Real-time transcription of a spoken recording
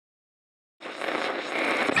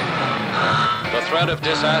threat of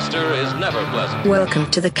disaster is never pleasant.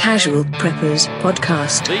 Welcome to the Casual Preppers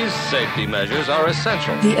podcast. These safety measures are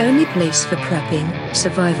essential. The only place for prepping,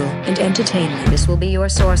 survival, and entertainment. This will be your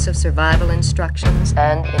source of survival instructions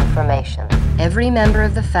and information. Every member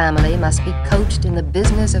of the family must be coached in the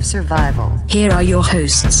business of survival. Here are your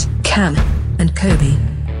hosts, Cam and Kobe.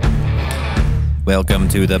 Welcome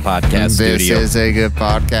to the podcast studio. This is a good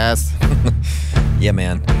podcast. Yeah,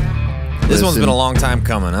 man. This one's been a long time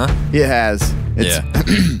coming, huh? It has.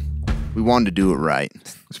 We wanted to do it right.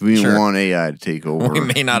 So we didn't want AI to take over. We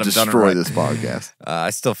may not have done it destroy right. this podcast.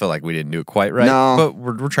 I still feel like we didn't do it quite right. No. But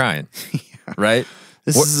we're trying. Right?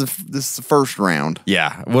 This is the first round.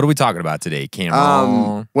 Yeah. What are we talking about today,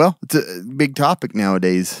 Cameron? Well, it's a big topic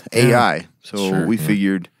nowadays, AI. So we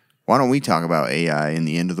figured, why don't we talk about AI in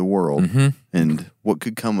the end of the world and what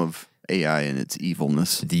could come of AI and its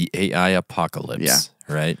evilness? The AI apocalypse. Yeah.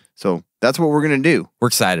 Right? So that's what we're going to do. We're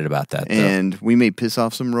excited about that, though. And we may piss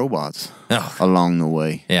off some robots along the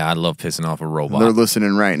way. Yeah, I love pissing off a robot. They're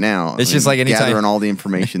listening right now. It's just like anytime gathering all the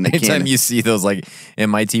information they anytime can. you see those like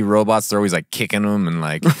MIT robots, they're always like kicking them and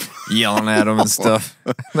like yelling at them and stuff.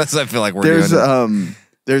 That's what I feel like we're doing.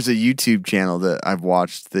 There's a YouTube channel that I've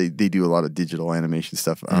watched. They do a lot of digital animation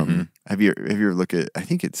stuff. Have you ever look at? I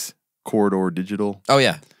think it's Corridor Digital. Oh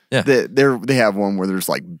yeah. Yeah. They have one where there's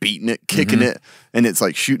like beating it, kicking it, and it's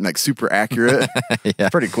like shooting like super accurate. Yeah.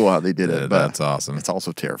 Pretty cool how they did it. But that's awesome. It's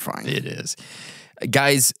also terrifying. It is.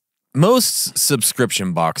 Guys, most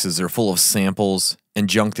subscription boxes are full of samples and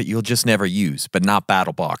junk that you'll just never use, but not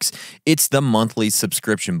BattleBox. It's the monthly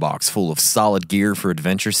subscription box full of solid gear for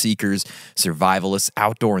adventure seekers, survivalists,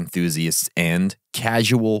 outdoor enthusiasts, and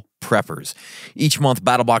casual preppers. Each month,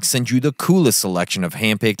 BattleBox sends you the coolest selection of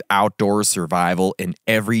handpicked outdoor survival and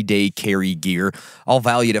everyday carry gear, all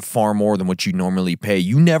valued at far more than what you normally pay.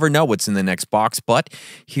 You never know what's in the next box, but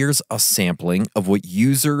here's a sampling of what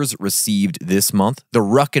users received this month. The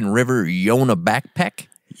Ruckin' River Yona backpack.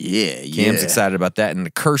 Yeah. Cam's excited about that. And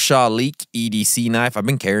the Kershaw Leak EDC knife. I've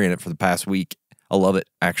been carrying it for the past week. I love it,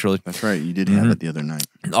 actually. That's right. You did have it the other night.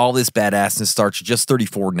 All this badassness starts just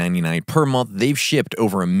 $34.99 per month. They've shipped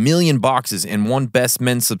over 1 million boxes and one Best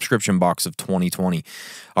Men's subscription box of 2020.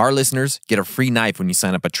 Our listeners get a free knife when you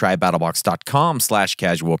sign up at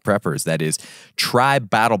trybattlebox.com/casualpreppers. That is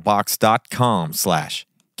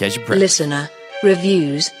trybattlebox.com/casualpreppers. Listener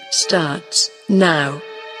reviews starts now.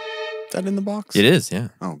 Is that in the box? It is, yeah.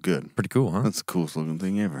 Oh, good. Pretty cool, huh? That's the coolest looking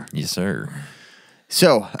thing ever. Yes, sir.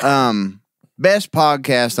 So, best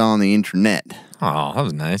podcast on the internet. Oh, that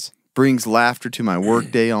was nice. Brings laughter to my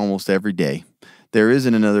workday almost every day. There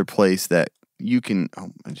isn't another place that you can.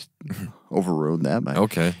 Oh, I just overrode that. But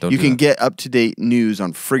Okay, you can get up to date news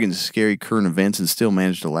on friggin' scary current events and still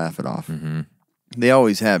manage to laugh it off. They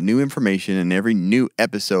always have new information in every new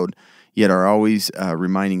episode, yet are always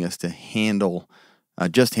reminding us to handle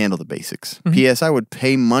the basics. P.S. I would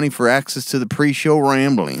pay money for access to the pre-show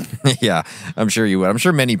rambling. Yeah, I'm sure you would. I'm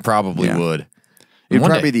sure many probably would. It'd One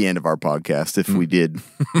probably day. be the end of our podcast if we did,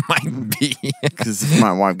 Might be. because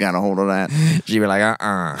my wife got a hold of that. She'd be like,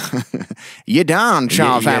 You down,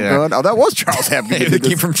 Charles Yeah. Hapgood? Oh, that was Charles Hapgood. It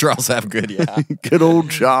came from Charles Hapgood, yeah. Good old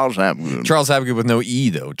Charles Hapgood. Charles Hapgood with no E,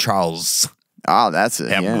 though. Charles Oh, that's it.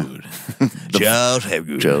 Hapgood. Charles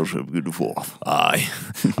Hapgood. Charles Hapgood the fourth. Aye.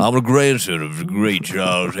 I'm the grandson of the great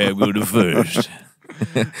Charles Hapgood the first.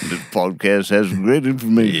 This podcast has great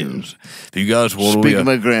information. Yes. If you guys want to Speak be of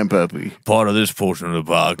my grandpappy. part of this portion of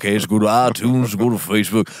the podcast, go to iTunes, go to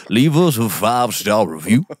Facebook, leave us a 5-star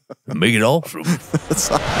review, and make it awesome.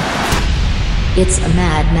 It's a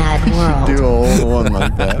mad, mad world. Do a whole one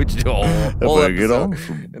like that. Would you do a whole Make it episode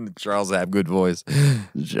awesome. in the Charles Hapgood voice.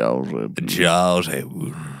 Charles Hapgood. Charles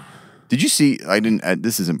Hapgood. Did you see?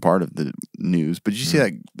 This isn't part of the news, but did you see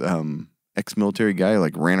that ex-military guy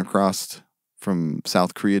like ran across from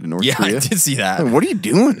South Korea to North Yeah, Korea? I did see that. Like, what are you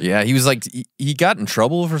doing? Yeah, he was like, he got in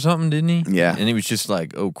trouble for something, didn't he? Yeah. And he was just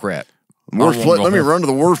like, oh, crap. Let me run to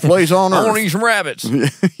the worst place on I want to earth. eat some rabbits.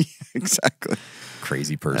 Exactly.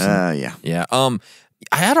 Crazy person. Yeah. Yeah.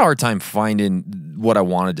 I had a hard time finding what I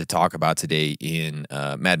wanted to talk about today in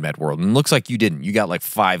Mad World. And it looks like you didn't. You got like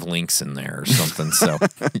 5 links in there or something. So,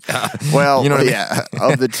 Well, you know what I mean? yeah.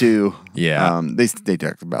 Of the two, Yeah. they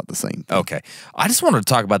talked about the same thing. Okay. I just wanted to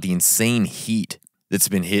talk about the insane heat that's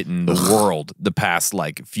been hitting the world the past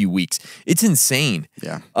like few weeks. It's insane.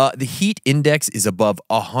 Yeah. The heat index is above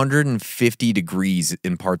 150 degrees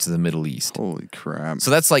in parts of the Middle East. Holy crap! So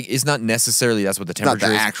that's like, it's not necessarily that's what the not temperature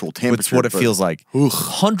the is. actual but it's temperature, what it but- feels like.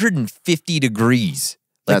 150 degrees.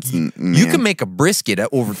 That's you man. can make a brisket at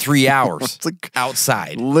over 3 hours It's like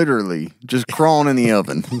outside. literally just crawling in the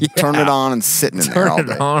oven. Turn it on and sitting in there all Turn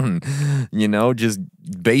day. it on, just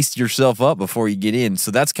baste yourself up before you get in.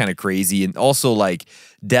 So that's kind of crazy. And also, like,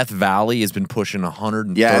 Death Valley has been pushing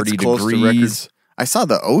 130 Yeah, it's close to degrees. records. I saw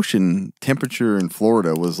the ocean temperature in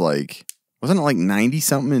Florida was like, wasn't it like 90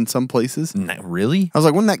 something in some places? Really? I was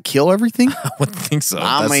like, wouldn't that kill everything? I wouldn't think so. if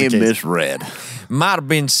I that's may the have case. misread. Might have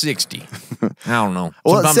been 60. I don't know.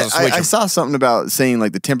 Well, Sometimes I'll switch I 'em. saw something about saying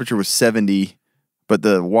like the temperature was 70, but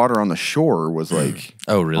the water on the shore was like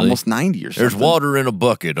Oh, really? almost 90 or something. There's water in a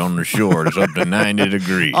bucket on the shore. It's up to 90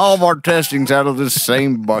 degrees. All of our testing's out of this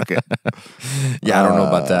same bucket. Yeah, I don't know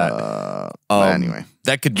about that. But anyway,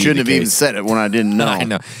 That could be shouldn't the have even case. said it when I didn't know. I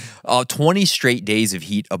know. 20 straight days of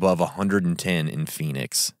heat above 110 in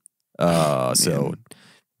Phoenix. So,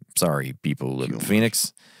 sorry, people who live in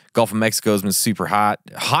Phoenix. Gulf of Mexico has been super hot.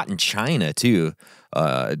 Hot in China, too.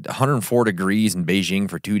 104 degrees in Beijing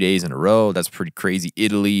for 2 days in a row. That's pretty crazy.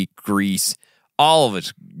 Italy, Greece, all of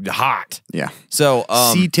it's hot. Yeah. So,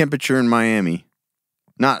 Sea temperature in Miami.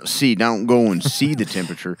 Not sea. Don't go and see the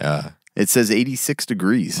temperature. It says 86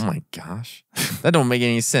 degrees. oh my gosh. That don't make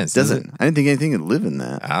any sense, does Doesn't. it? I didn't think anything could live in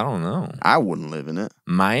that. I don't know. I wouldn't live in it.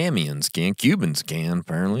 Miamians can. Cubans can,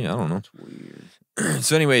 apparently. I don't know.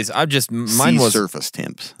 So, anyways, mine Sea was surface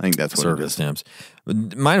temps. I think that's what it surface is. temps.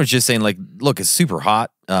 Mine was just saying, like, look, it's super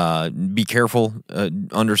hot. Be careful.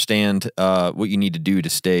 Understand what you need to do to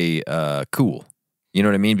stay cool. You know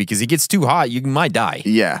what I mean? Because it gets too hot, you might die.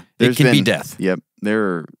 Yeah. It can be death. Yep.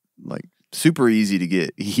 They're like super easy to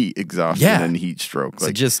get heat exhaustion Yeah. and heat stroke. So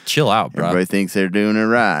Like just chill out, bro. everybody thinks they're doing it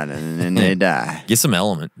right and then they die. Get some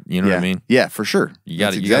element. You know yeah. what I mean? Yeah, for sure. You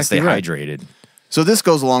got That's to exactly stay right. hydrated. So this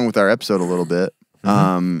goes along with our episode a little bit.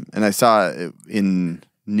 Mm-hmm. And I saw it in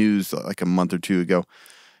news like a month or two ago.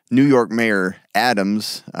 New York Mayor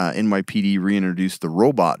Adams, NYPD reintroduced the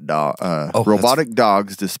robotic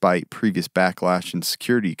dogs despite previous backlash and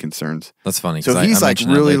security concerns. That's funny. So 'cause he's I like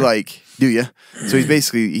mentioned that really later. like, do you? So he's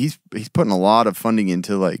basically he's putting a lot of funding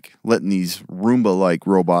into like letting these Roomba like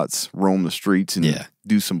robots roam the streets and Yeah.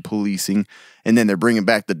 do some policing, and then they're bringing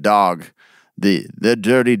back the dog, the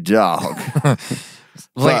dirty dog. Like,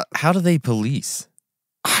 but- how do they police?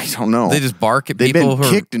 I don't know. They just bark at They've people been who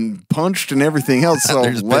are. kicked and punched and everything else. So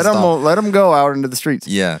They're just let pissed off. them go out into the streets.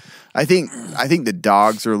 Yeah. I think the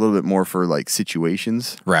dogs are a little bit more for like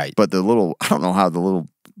situations, Right. but the little I don't know how the little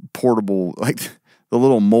portable like the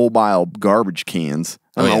little mobile garbage cans.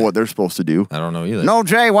 I don't know yeah. what they're supposed to do. I don't know either. No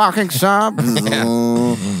jaywalking, stop.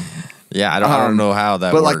 Yeah, I don't know how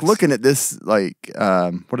that But works. like looking at this, like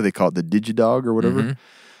what do they call it? The DigiDog or whatever.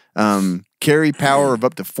 Mm-hmm. Carry power of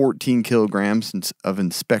up to 14 kilograms of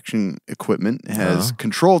inspection equipment. It has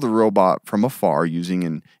controlled the robot from afar using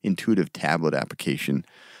an intuitive tablet application.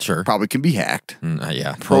 Sure. Probably can be hacked.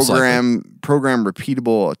 Yeah. most likely. Program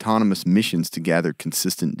repeatable autonomous missions to gather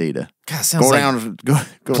consistent data. God, sounds Go like down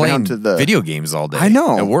playing down to the video games all day. I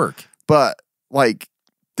know. At work. But like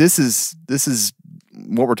this is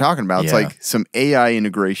what we're talking about. It's Yeah. like some AI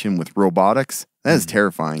integration with robotics. That is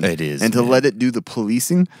terrifying. It is, And to man. let it do the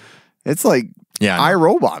policing, it's like Yeah, I know.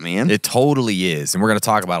 iRobot, man. It totally is. And we're going to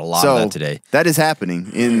talk about a lot of that today. That is happening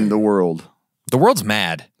in the world. The world's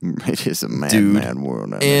mad. It is a mad, Dude. mad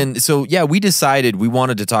world. out there. And so, yeah, we decided we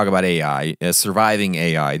wanted to talk about AI, surviving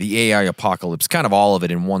AI, the AI apocalypse, kind of all of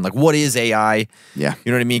it in one. Like, what is AI? Yeah.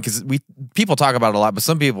 You know what I mean? Because people talk about it a lot, but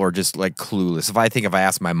some people are just like clueless. If I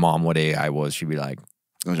asked my mom what AI was, she'd be like,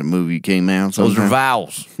 There was a movie came out. those are sometime.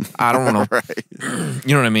 vowels. I don't know. Right.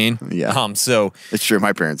 You know what I mean? Yeah. So It's true.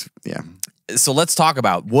 My parents, yeah. let's talk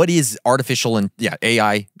about what is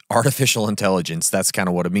AI, artificial intelligence. That's kind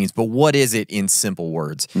of what it means. But what is it in simple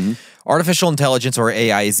words? Artificial intelligence, or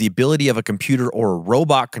AI, is the ability of a computer or a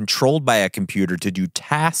robot controlled by a computer to do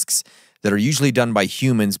tasks that are usually done by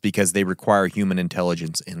humans because they require human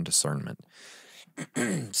intelligence and discernment.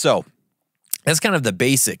 So that's kind of the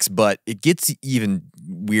basics, but it gets even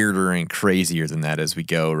weirder and crazier than that as we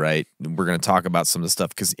go, right? We're going to talk about some of the stuff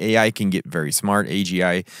because AI can get very smart.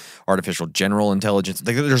 AGI, artificial general intelligence.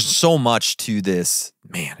 Like, there's so much to this.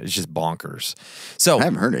 Man, it's just bonkers. So, I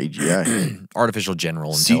haven't heard of AGI. artificial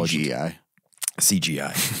general intelligence. CGI.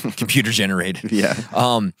 CGI. Computer generated. Yeah.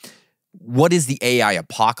 What is the AI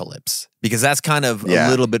apocalypse? Because that's kind of Yeah.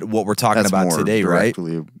 a little bit what we're talking That's about more today, right?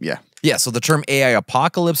 directly- Yeah. Yeah, so the term AI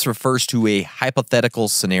apocalypse refers to a hypothetical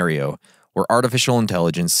scenario where artificial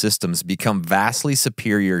intelligence systems become vastly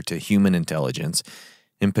superior to human intelligence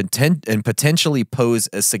and potentially pose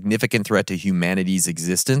a significant threat to humanity's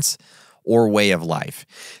existence, or way of life.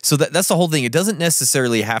 So that's the whole thing. It doesn't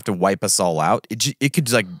necessarily have to wipe us all out. It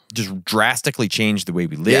could like just drastically change the way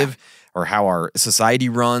we live or how our society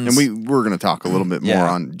runs. And we're going to talk a little bit more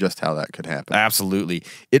Yeah. on just how that could happen. Absolutely.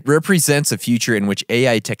 It represents a future in which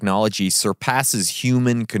AI technology surpasses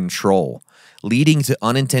human control, leading to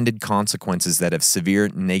unintended consequences that have severe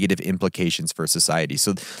negative implications for society.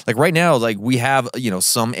 So like right now, like we have,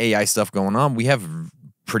 some AI stuff going on. We have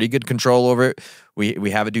pretty good control over it.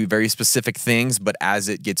 We have it do very specific things, but as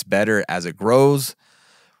it gets better, as it grows,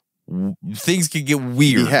 things can get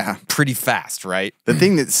weird pretty fast, right? The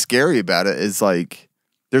thing that's scary about it is like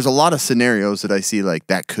there's a lot of scenarios that I see like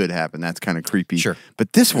that could happen. That's kind of creepy. Sure.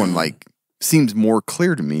 But this one like seems more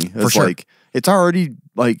clear to me. It's sure. like it's already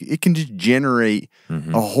like it can just generate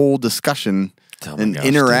a whole discussion Oh my and gosh,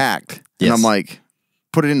 interact. dude. And Yes. I'm like,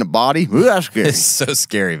 put it in the body. Ooh, that's scary. It's so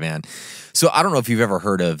scary, man. So I don't know if you've ever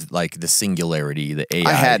heard of like the singularity, the AI.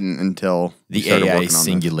 I hadn't until we The started AI working on this.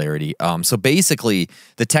 singularity. So basically,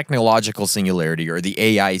 the technological singularity or the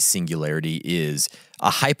AI singularity is a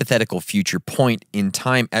hypothetical future point in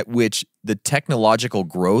time at which the technological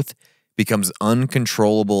growth becomes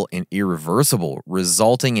uncontrollable and irreversible,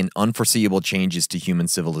 resulting in unforeseeable changes to human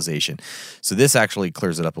civilization. So this actually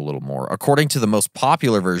clears it up a little more. According to the most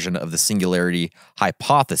popular version of the singularity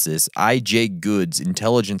hypothesis, I.J. Good's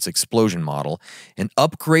intelligence explosion model, an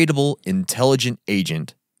upgradable intelligent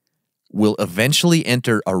agent will eventually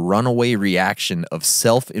enter a runaway reaction of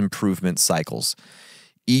self-improvement cycles,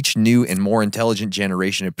 each new and more intelligent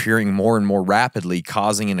generation appearing more and more rapidly,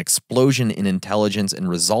 causing an explosion in intelligence and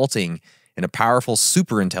resulting in a powerful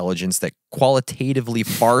superintelligence that qualitatively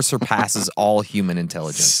far surpasses all human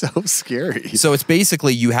intelligence. So scary. So it's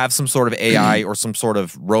basically you have some sort of AI or some sort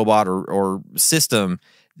of robot or system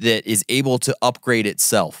that is able to upgrade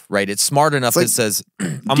itself, right? It's smart enough like that says,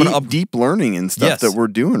 I'm going to deep learning and stuff Yes. that we're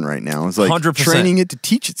doing right now. It's like 100%. training it to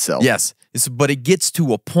teach itself. Yes. But it gets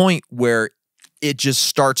to a point where it just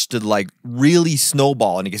starts to like really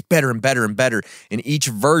snowball and it gets better and better and better. And each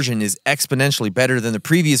version is exponentially better than the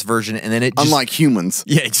previous version. And then it just, Unlike humans,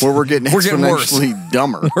 Yeah, where we're getting we're getting worse. exponentially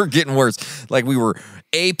dumber. we're getting worse. Like we were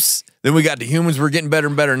apes, then we got to humans, we're getting better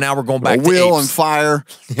and better. Now we're going back A to wheel apes. and fire,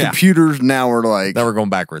 Yeah. computers. Now we're like Now we're going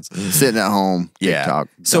backwards. sitting at home. Yeah. TikTok,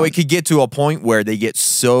 So done. it could get to a point where they get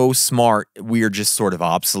so smart, we are just sort of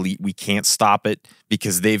obsolete. We can't stop it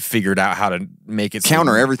because they've figured out how to make it so-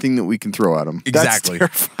 counter everything that we can throw at them. Exactly.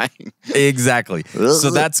 That's terrifying. Exactly. So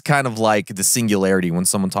that's kind of like the singularity. When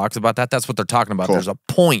someone talks about that, that's what they're talking about. Cool. There's a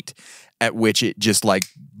point at which it just like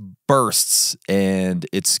bursts and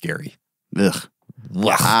it's scary. Ugh. Ugh.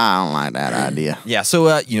 I don't like that idea. Yeah.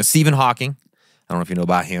 So, Stephen Hawking, I don't know if you know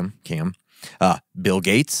about him, Cam. Bill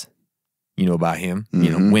Gates, you know about him,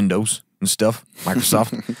 Windows and stuff,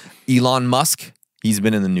 Microsoft. Elon Musk, he's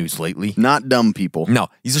been in the news lately. Not dumb people. No,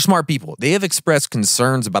 these are smart people. They have expressed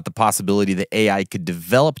concerns about the possibility that AI could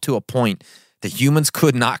develop to a point that humans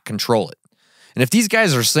could not control it. And if these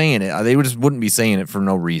guys are saying it, they just wouldn't be saying it for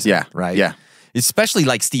no reason. Yeah, Right? yeah. Especially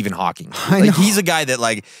like Stephen Hawking. I Like know. he's a guy that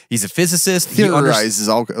like, he's a physicist. He understands. Theorizes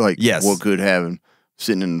all like Yes. what could happen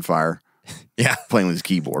sitting in the fire Yeah, playing with his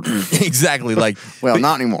keyboard. exactly. Like, Well, but-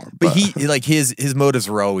 not anymore. But he like his motives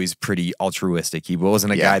were always pretty altruistic. He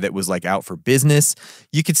wasn't a Yeah. guy that was like out for business.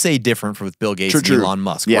 You could say different with Bill Gates and True. Elon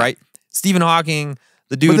Musk, Yeah. right? Stephen Hawking,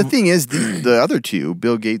 the dude. But the thing is, the other two,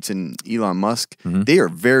 Bill Gates and Elon Musk, they are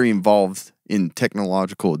very involved in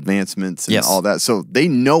technological advancements and Yes. all that. So they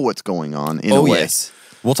know what's going on in a way. Yes.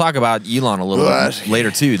 We'll talk about Elon a little Ugh. bit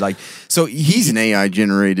later too. Like, so He's an AI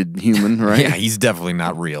generated human, right? Yeah, he's definitely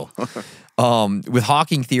not real. With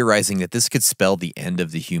Hawking theorizing that this could spell the end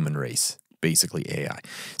of the human race, basically AI.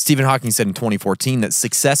 Stephen Hawking said in 2014 that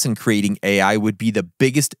success in creating AI would be the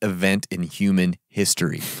biggest event in human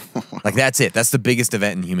history. Like, that's it. That's the biggest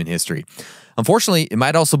event in human history. Unfortunately, it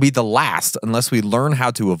might also be the last unless we learn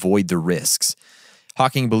how to avoid the risks.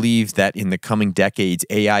 Hawking believed that in the coming decades,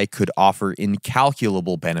 AI could offer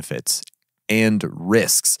incalculable benefits and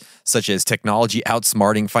risks, such as technology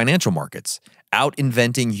outsmarting financial markets,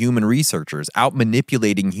 out-inventing human researchers,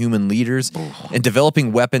 out-manipulating human leaders, and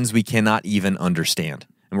developing weapons we cannot even understand.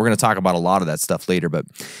 And we're going to talk about a lot of that stuff later. But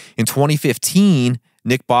in 2015,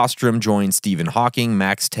 Nick Bostrom joined Stephen Hawking,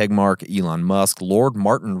 Max Tegmark, Elon Musk, Lord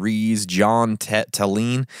Martin Rees, John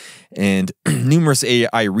Tallene, and numerous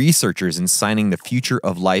AI researchers in signing the Future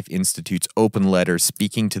of Life Institute's open letter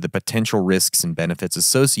speaking to the potential risks and benefits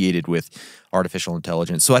associated with artificial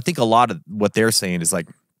intelligence. So I think a lot of what they're saying is like,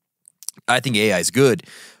 I think AI is good,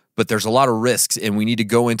 but there's a lot of risks, and we need to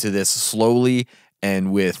go into this slowly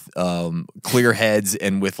and with clear heads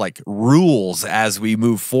and with like rules as we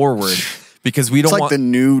move forward. because we don't It's like want the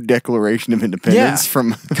new Declaration of Independence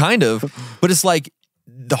from. kind of, but it's like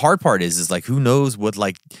the hard part is like who knows what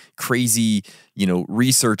like crazy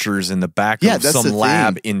researchers in the back Yeah, of that's some the thing.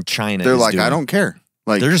 lab in China. They're is like, doing. I don't care.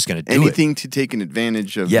 Like They're just gonna do anything to take an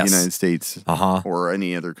advantage of Yes. the United States or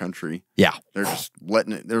any other country. Yeah. They're just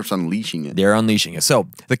letting it. They're just unleashing it. They're unleashing it. So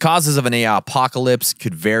the causes of an AI apocalypse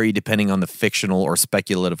could vary depending on the fictional or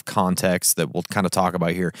speculative context that we'll kind of talk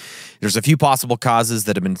about here. There's a few possible causes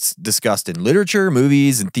that have been discussed in literature,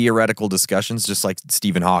 movies, and theoretical discussions, just like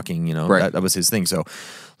Stephen Hawking, Right. that was his thing. So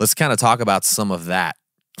let's kind of talk about some of that,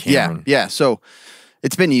 Cameron. Yeah. So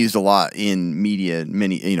it's been used a lot in media,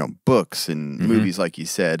 many books and movies, like you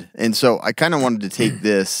said. And so I kind of wanted to take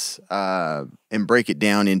this and break it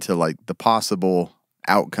down into like the possible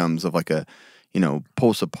outcomes of like a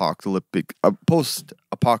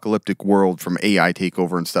post-apocalyptic world from AI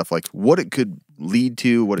takeover and stuff, like what it could lead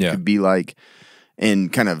to, what it could be like,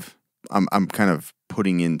 and kind of I'm kind of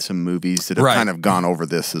putting in some movies that have Right. kind of gone over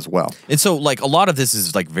this as well. And so like a lot of this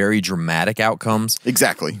is like very dramatic outcomes,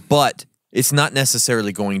 Exactly. but it's not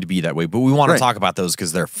necessarily going to be that way, but we want to Right. talk about those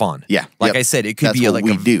because they're fun. Yeah. Like Yep. I said, it could That's be what like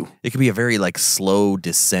we do. It could be a very like slow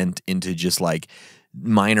descent into just like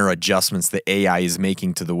minor adjustments that AI is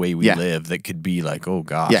making to the way we Yeah. live. That could be like, oh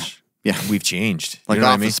gosh, Yeah. we've changed. Like you know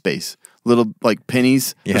what I Office mean? Space. Little like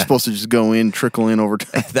pennies. Yeah. They're supposed to just go in, trickle in over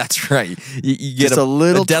time. That's right. You get Just a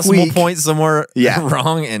little decimal tweak. point somewhere Yeah.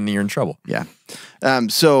 wrong, and you're in trouble. Yeah.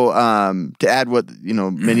 So to add what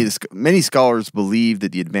many scholars believe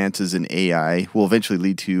that the advances in AI will eventually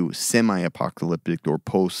lead to semi-apocalyptic or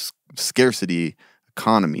post-scarcity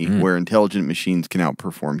economy where intelligent machines can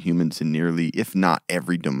outperform humans in nearly, if not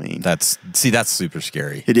every domain. That's super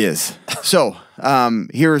scary. It is. So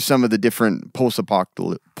here are some of the different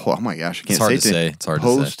post-apocalyptic. Oh my gosh, I can't hard to say say. It's hard to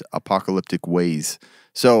say. Post-apocalyptic ways.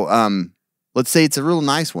 So let's say it's a real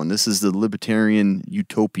nice one. This is the libertarian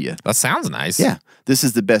utopia. That sounds nice. Yeah. This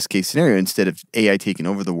is the best case scenario. Instead of AI taking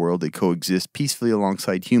over the world, they coexist peacefully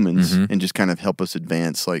alongside humans and just kind of help us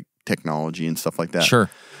advance like technology and stuff like that. Sure.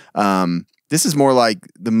 This is more like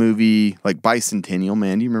the movie like Bicentennial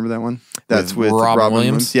Man. Do you remember that one? That's with Robin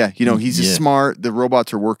Williams? Yeah. He's just Yeah. smart. The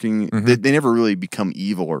robots are working. They never really become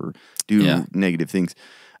evil or do negative things.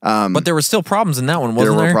 But there were still problems in that one,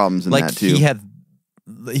 wasn't there? were problems in like that, too.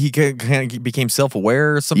 He kind of became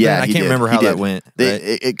self-aware or something. Yeah, I he can't did. remember He how that did. went. They-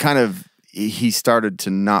 right? It kind of he started to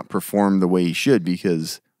not perform the way he should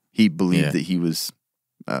because he believed Yeah. that he was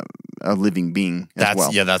a living being as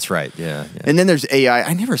well. That's right. Yeah. And then there's AI.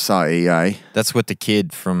 I never saw AI. That's what the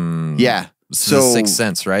kid from Yeah. The So Sixth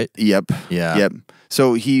Sense, right? Yep. Yeah. Yep.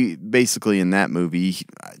 So he basically in that movie,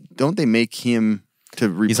 don't they make him to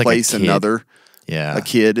He's like a replace kid. another Yeah. a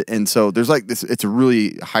kid? And so there's like this. It's a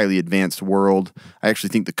really highly advanced world. I actually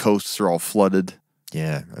think the coasts are all flooded.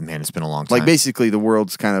 Yeah. Man, it's been a long time. Like basically the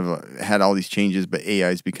world's kind of had all these changes, but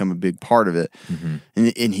AI's become a big part of it,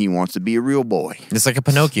 and he wants to be a real boy. It's like a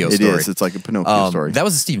Pinocchio It story. is. It's like a Pinocchio story. That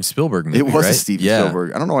was a Steven Spielberg movie. It was right? a Steven Yeah.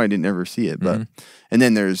 Spielberg. I don't know why I didn't ever see it, but and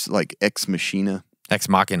then there's like Ex Machina. Ex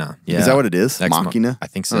Machina. Yeah. Is that what it is? Ex Ma- Machina? I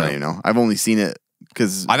think so. I don't even know. I've only seen it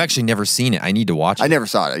because I've actually never seen it. I need to watch it. I never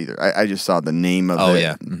saw it either. I just saw the name of Oh, it,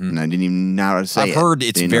 yeah. and I didn't even know how to say it. I've heard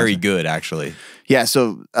it's Didn't very know. good, actually. Yeah,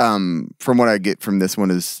 so from what I get from this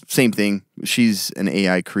one is same thing. She's an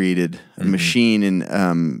AI created machine,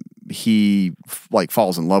 and he like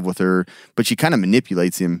falls in love with her, but she kind of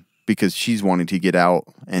manipulates him because she's wanting to get out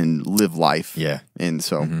and live life. Yeah. and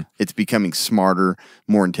so it's becoming smarter,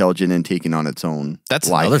 more intelligent, and taking on its own. That's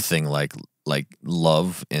life. another thing, like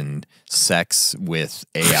love and sex with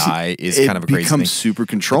AI is It kind of a crazy becomes thing. super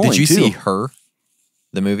controlling. Did you too. see Her,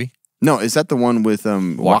 the movie? No, is that the one with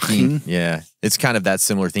Joaquin? Yeah, it's kind of that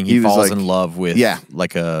similar thing. He He was falls like- in love with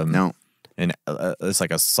like a No. it's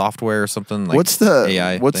like a software or something. Like What's the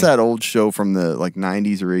AI? What's thing. that old show from the like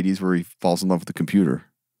 90s or 80s where he falls in love with the computer?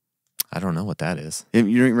 I don't know what that is. You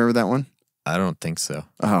don't remember that one? I don't think so.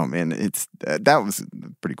 Oh man, it's that was a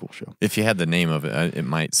pretty cool show. If you had the name of it, it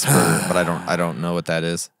might spur, but I don't know what that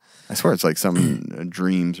is. I swear it's like some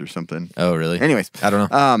dreams or something. Oh, really? Anyways, I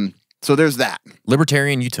don't know. so there's that.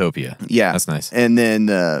 Libertarian utopia. Yeah, That's nice. And then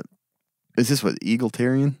is this what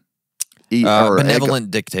Egalitarian? Or Benevolent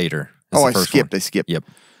dictator. is Oh, the I first skipped. one. I skipped. Yep.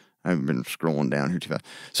 I've been scrolling down here too fast.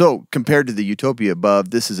 So compared to the utopia above,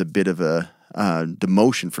 this is a bit of a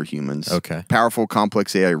demotion for humans. Okay. Powerful,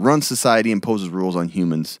 complex AI runs society, imposes rules on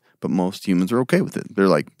humans, but most humans are okay with it. They're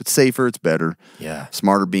like, it's safer, it's better. Yeah.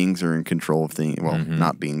 Smarter beings are in control of things. Well,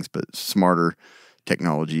 not beings, but smarter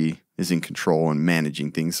technology is in control and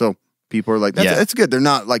managing things. So People are like, that's good. They're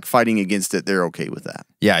not like fighting against it. They're okay with that.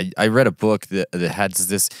 Yeah, I read a book that had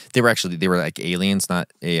this. They were like aliens,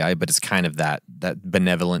 not AI, but it's kind of that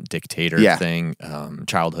benevolent dictator thing.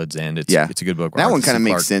 Childhood's End. It's a good book. That one kind of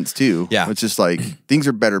makes sense too. Yeah, it's just like things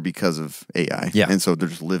are better because of AI. Yeah, and so they're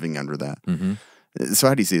just living under that. So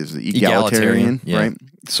how do you say this? Egalitarian, right?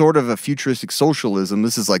 Sort of a futuristic socialism.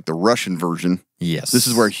 This is like the Russian version. Yes. This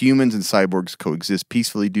is where humans and cyborgs coexist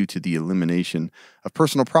peacefully due to the elimination of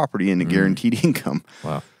personal property and a guaranteed income.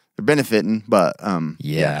 Wow. They're benefiting, but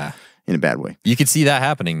in a bad way. You could see that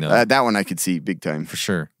happening though. That one I could see big time. For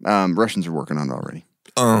sure. Russians are working on it already.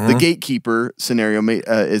 The gatekeeper scenario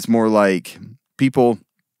is more like people.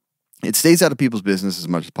 It stays out of people's business as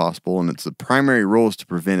much as possible, and its the primary role is to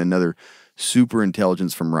prevent another super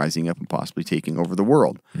intelligence from rising up and possibly taking over the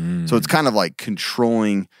world. So it's kind of like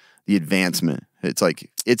controlling the advancement. It's like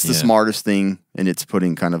it's the smartest thing, and it's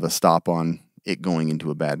putting kind of a stop on it going into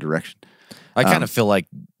a bad direction. I kind of feel like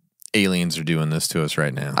aliens are doing this to us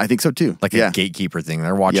right now. I think so too. Like a gatekeeper thing.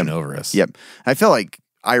 They're watching over us. Yep. I feel like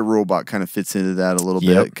iRobot kind of fits into that a little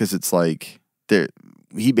bit because it's like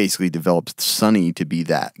he basically developed Sonny to be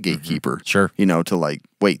that gatekeeper. Sure. You know, to like,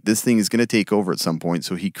 wait, this thing is going to take over at some point.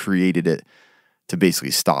 So he created it to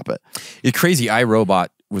basically stop it. It's crazy. iRobot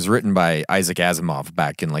was written by Isaac Asimov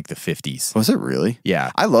back in like the 50s. Was it really?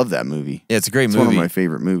 Yeah. I love that movie. Yeah, it's a great movie. It's one of my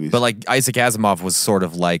favorite movies. But like Isaac Asimov was sort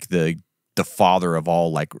of like the father of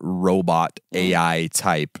all like robot AI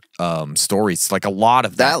type stories. Like a lot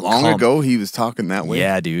of that long ago he was talking that way.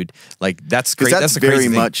 Yeah, dude. Like that's great. That's a very crazy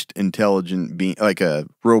much intelligent being, like a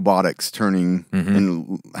robotics turning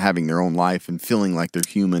and having their own life and feeling like they're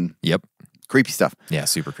human. Yep. Creepy stuff. Yeah,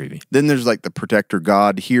 super creepy. Then there's like the protector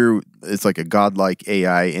god. Here it's like a godlike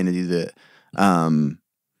AI entity that I'm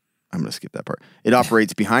going to skip that part. It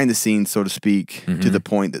operates behind the scenes, so to speak, to the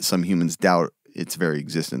point that some humans doubt its very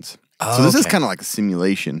existence. Oh, so this is kind of like a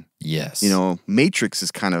simulation. Yes. You know, Matrix is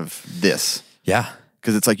kind of this. Yeah.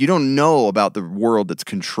 Because it's like you don't know about the world that's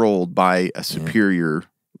controlled by a superior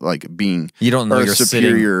like being. You don't know or you're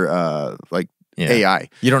superior AI.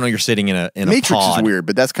 You don't know you're sitting in a Matrix pod. is weird,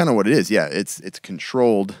 but that's kind of what it is. Yeah, it's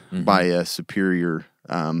controlled by a superior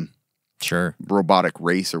robotic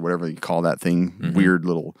race or whatever you call that thing. Weird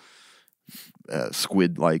little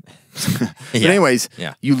squid like. But anyways,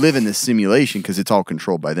 you live in this simulation because it's all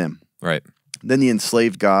controlled by them. Right. Then the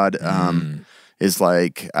enslaved god is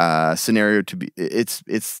like a scenario to be.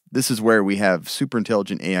 This is where we have super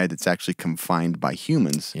intelligent AI that's actually confined by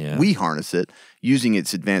humans. Yeah. We harness it using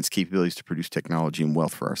its advanced capabilities to produce technology and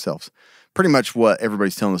wealth for ourselves. Pretty much what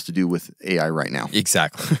everybody's telling us to do with AI right now.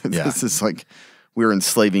 Exactly. Yeah. This is like we're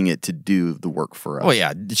enslaving it to do the work for us. Oh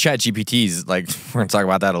yeah, ChatGPT is like we're gonna talk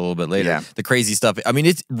about that a little bit later. Yeah. The crazy stuff. I mean,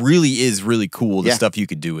 it really is really cool. The stuff you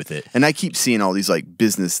could do with it. And I keep seeing all these like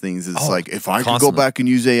business things. It's like if I could go constantly. back and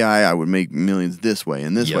use AI, I would make millions this way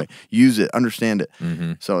and this way. Use it, understand it.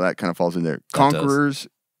 So that kind of falls in there. Conquerors.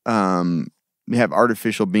 We have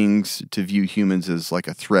artificial beings to view humans as like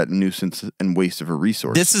a threat, nuisance, and waste of a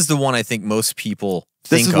resource. This is the one I think most people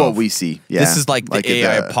think This is what we see. Yeah. This is like the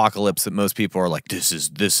AI apocalypse that most people are like, this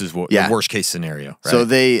is what the worst case scenario. Right? So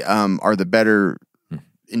they are the better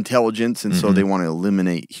intelligence, and so they want to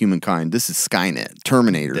eliminate humankind. This is Skynet,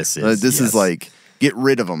 Terminator. This is like get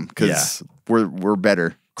rid of them because we're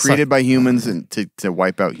better. Created by humans and to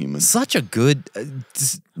wipe out humans. Such a good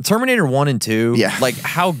Terminator 1 and 2. Yeah. Like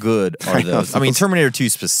how good are those? I mean, Terminator 2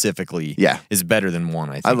 specifically is better than 1,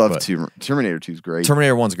 I think. I love Terminator 2 is great.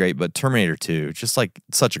 Terminator 1's great, but Terminator 2, just like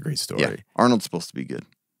such a great story. Yeah. Arnold's supposed to be good.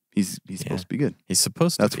 He's supposed to be good. He's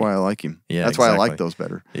supposed to That's be. why I like him. Yeah, That's why I like those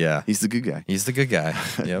better. Yeah. He's the good guy. He's the good guy.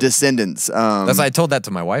 Yep. Descendants. That's why I told that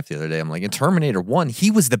to my wife the other day. I'm like, in Terminator 1, he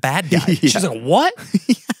was the bad guy. She's like, what?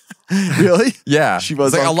 Really? Yeah. She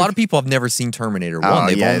was like, a lot of people have never seen Terminator 1.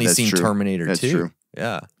 They've only seen Terminator 2. That's true.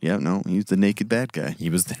 Yeah. Yeah, no, he was the naked bad guy. He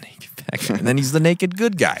was the naked bad guy. And then he's the naked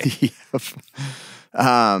good guy.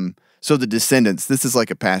 So the Descendants, this is like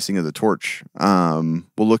a passing of the torch. We'll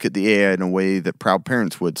look at the AI in a way that Proud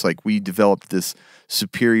Parents would. It's like we developed this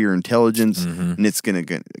superior intelligence, and it's going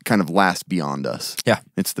to kind of last beyond us. Yeah.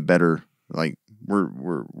 It's the better, like,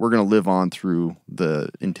 we're going to live on through the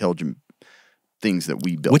intelligent things that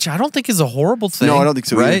we built. Which I don't think is a horrible thing. No, I don't think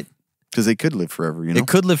so right? Because they could live forever, you know? It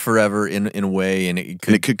could live forever in a way, and it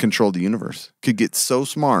could control the universe. Could get so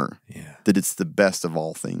smart that it's the best of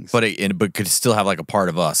all things. But but could still have like a part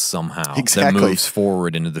of us somehow that Exactly. moves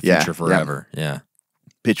forward into the future forever. Yeah.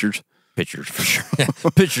 Pictures. Pictures for sure.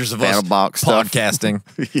 Pictures of us Battle box stuff. podcasting.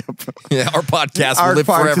 Yep. Yeah, our podcast Our will live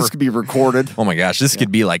podcast forever. could be recorded. Oh my gosh, this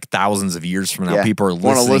could be like thousands of years from now. Yeah. People are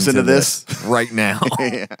Wanna listening listen to this? right now.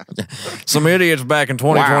 Yeah. Some idiots back in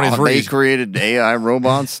Wow, 2023. they created AI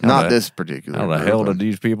robots. Not the- this particular. How the hell robot. did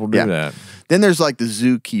these people do Yeah. that? Then there's like the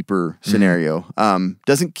zookeeper scenario.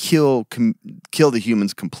 Doesn't kill the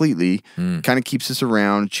humans completely. Kind of keeps us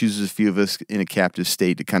around. Chooses a few of us in a captive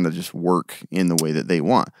state to kind of just work in the way that they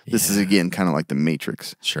want. This is again kind of like the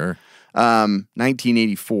Matrix. Sure.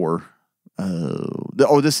 1984.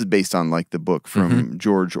 This is based on like the book from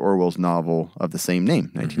George Orwell's novel of the same name,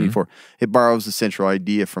 1984. It borrows the central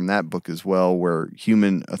idea from that book as well, where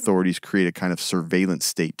human authorities create a kind of surveillance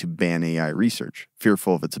state to ban AI research,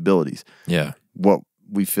 fearful of its abilities. Yeah. What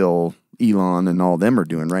we feel Elon and all them are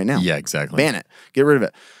doing right now. Yeah, exactly. Ban it. Get rid of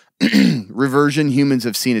it. Reversion. Humans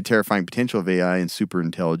have seen a terrifying potential of AI and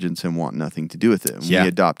superintelligence and want nothing to do with it. Yeah. We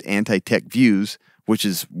adopt anti-tech views, which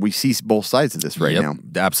is, we see both sides of this right Yep, now.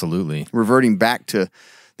 absolutely. Reverting back to,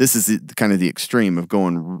 this is kind of the extreme of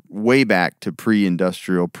going way back to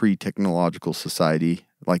pre-industrial, pre-technological society,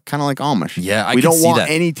 like kind of like Amish. Yeah, I we can don't see want that.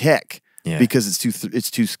 any tech Yeah. because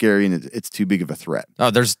it's too scary and it's too big of a threat.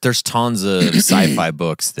 Oh, there's tons of sci-fi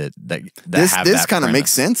books that This have this that kind of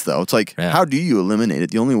makes premise. sense though. It's like, Yeah. how do you eliminate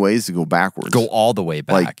it? The only way is to go backwards. Go all the way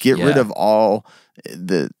back. like get rid Yeah. of all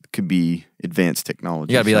that could be advanced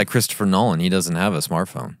technology. You gotta be So like Christopher Nolan. He doesn't have a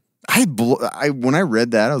smartphone. when I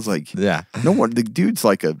read that, I was like, Yeah. no one. The dude's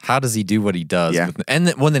like a How does he do what he does? Yeah. And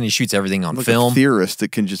then he shoots everything on like film. a theorist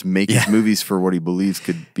that can just make his Yeah. movies for what he believes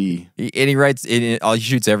could be. And he writes, he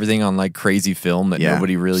shoots everything on like crazy film that Yeah,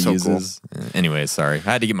 nobody really so cool. uses. Anyway, sorry.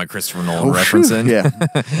 I had to get my Christopher Nolan reference in. Yeah.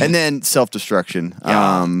 And then self-destruction.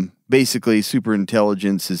 Yeah. Basically,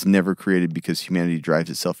 superintelligence is never created because humanity drives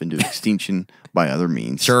itself into extinction by other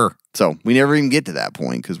means. Sure. So we never even get to that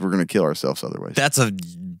point because we're going to kill ourselves otherwise. That's a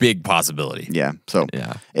big possibility. Yeah. So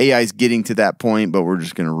Yeah. AI is getting to that point, but we're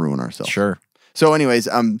just going to ruin ourselves. Sure. So, anyways,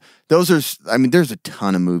 those are. I mean, there's a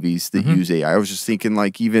ton of movies that use AI. I was just thinking,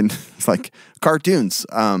 like, even like cartoons,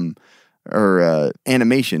 or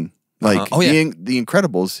animation, like Oh, yeah. the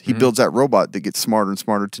Incredibles. He builds that robot that gets smarter and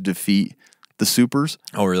smarter to defeat the supers.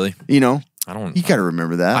 Oh, really? You know, I don't. you got to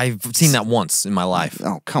remember that. I've seen that once in my life.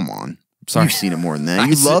 Oh, come on. Sorry. You've seen it more than that.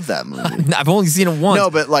 You love that movie. I've only seen it once. No,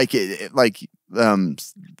 but like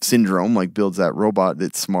Syndrome like builds that robot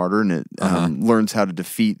that's smarter and it learns how to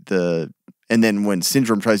defeat the. And then when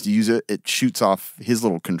Syndrome tries to use it, it shoots off his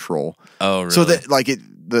little control. Oh, really? So that like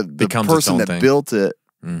the Becomes its person own that thing. built it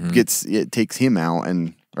takes him out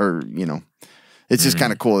it's just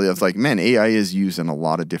kind of cool. It's like, man, AI is used in a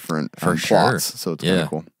lot of different For sure. plots, so it's kind Yeah. of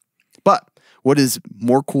cool. But what is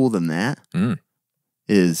more cool than that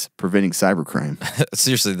is preventing cybercrime.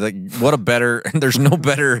 Seriously, like what a better. There's no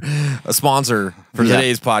better sponsor for Yeah.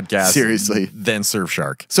 today's podcast. Seriously. than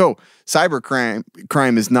Surfshark. So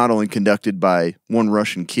crime is not only conducted by one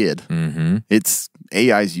Russian kid. It's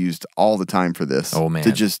AI's used all the time for this. Oh, man.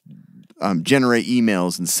 To just generate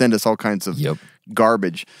emails and send us all kinds of Yep.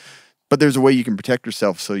 garbage. But there's a way you can protect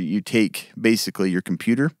yourself. So you take basically your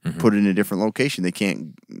computer, put it in a different location. They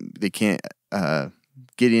can't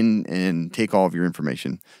get in and take all of your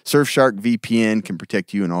information. Surfshark VPN can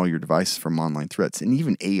protect you and all your devices from online threats and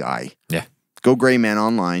even AI. Yeah. Go Gray Man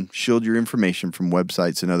Online, shield your information from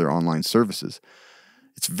websites and other online services.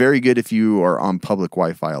 It's very good if you are on public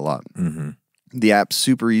Wi-Fi a lot. The app's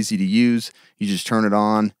super easy to use. You just turn it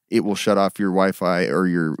on. It will shut off your Wi-Fi or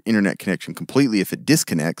your internet connection completely if it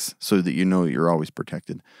disconnects so that you know you're always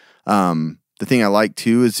protected. The thing I like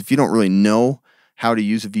too is if you don't really know how to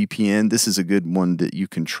use a VPN, this is a good one that you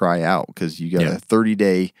can try out because you got a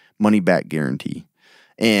 30-day money-back guarantee.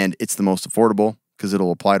 And it's the most affordable because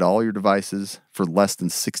it'll apply to all your devices for less than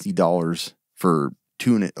 $60 for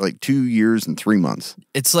 2 years and 3 months.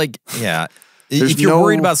 It's like, yeah. There's If you're no-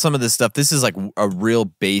 worried about some of this stuff, this is like a real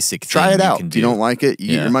basic thing. Try it you out. can If you don't like it, you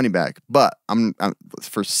get Yeah. your money back. But I'm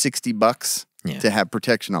for $60 Yeah. to have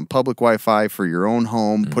protection on public Wi-Fi for your own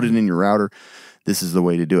home, put it in your router. This is the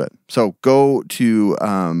way to do it. So go to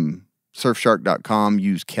surfshark.com,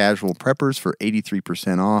 use casual preppers for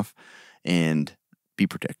 83% off, and be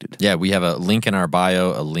protected. Yeah, we have a link in our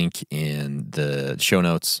bio, a link in the show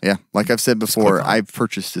notes. Yeah, like I've said before, click on it. I've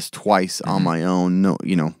purchased this twice on my own. No,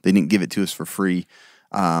 they didn't give it to us for free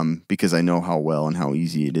because I know how well and how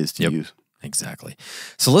easy it is to Yep. use. Exactly.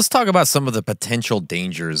 So let's talk about some of the potential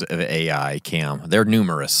dangers of AI, Cam. They're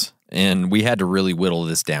numerous. And we had to really whittle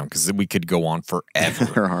this down because we could go on There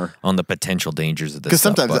forever are. on the potential dangers of this Because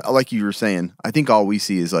stuff. sometimes, but- like you were saying, I think all we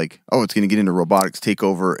see is like, oh, it's going to get into robotics, take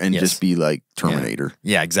over, and Yes. just be like Terminator.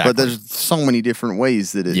 Yeah, exactly. But there's so many different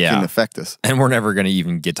ways that it can affect us. And we're never going to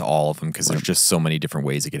even get to all of them because there's just so many different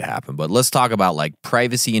ways it could happen. But let's talk about like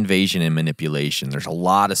privacy invasion and manipulation. There's a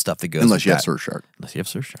lot of stuff that goes Unless with you have that. Surfshark. Unless you have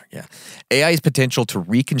Surfshark, yeah. AI's potential to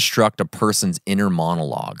reconstruct a person's inner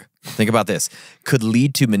monologue. Think about this. Could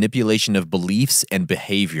lead to manipulation of beliefs and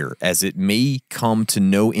behavior as it may come to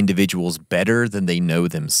know individuals better than they know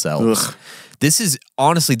themselves. Ugh. This is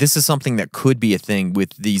something that could be a thing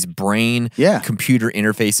with these brain computer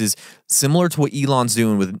interfaces, similar to what Elon's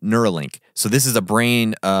doing with Neuralink. So this is a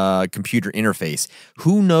brain computer interface.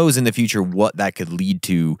 Who knows in the future what that could lead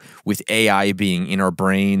to with AI being in our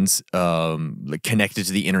brains, like connected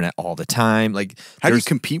to the internet all the time. Like, How do you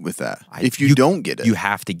compete with that if you don't get it? You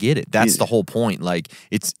have to get it. That's the whole point. Like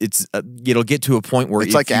it'll get to a point where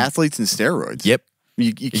It's like athletes and steroids. Yep.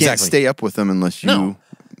 You can't Exactly. stay up with them unless you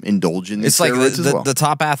indulge in It's like steroids as well. the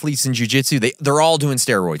top athletes in jiu-jitsu, they're all doing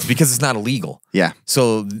steroids because it's not illegal. Yeah.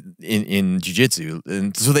 So in jiu-jitsu,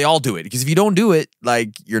 and so they all do it because if you don't do it, like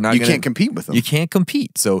you can't compete with them. You can't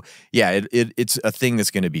compete. So yeah, it's a thing that's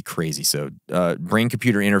going to be crazy. So brain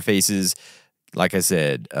computer interfaces, like I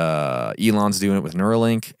said, Elon's doing it with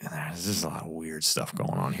Neuralink. There's just a lot of weird stuff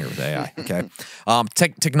going on here with AI. Okay,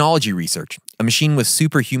 technology research. A machine with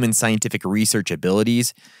superhuman scientific research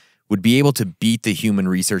abilities would be able to beat the human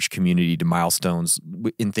research community to milestones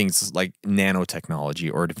in things like nanotechnology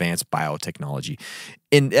or advanced biotechnology.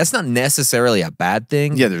 And that's not necessarily a bad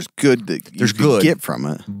thing. Yeah, there's good that you can get from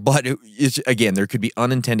it. But again, there could be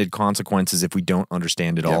unintended consequences if we don't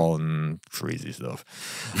understand it all and crazy stuff.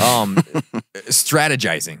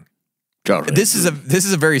 Strategizing. This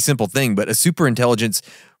is a very simple thing, but a superintelligence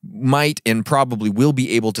might and probably will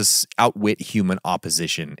be able to outwit human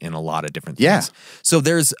opposition in a lot of different things. Yeah. So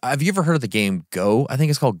have you ever heard of the game Go? I think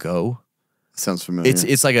it's called Go. Sounds familiar.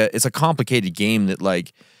 It's a complicated game that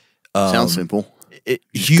like sounds simple.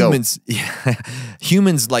 Humans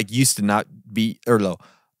like used to not be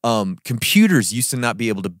computers used to not be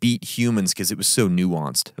able to beat humans because it was so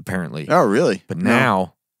nuanced apparently. Oh, really? But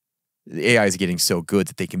now the AI is getting so good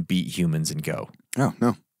that they can beat humans in Go. Oh,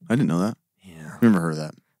 no. I didn't know that. Yeah. Never heard of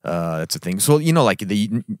that. That's a thing. So like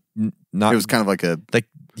It was kind of like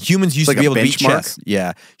humans used to be able to beat benchmark? chess.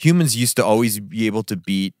 Yeah, humans used to always be able to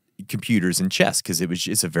beat computers in chess because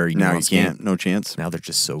it's a very now you nuanced can't. game. No chance. Now they're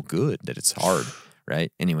just so good that it's hard,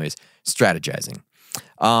 right? Anyways, strategizing.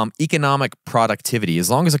 Economic productivity. As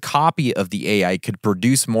long as a copy of the AI could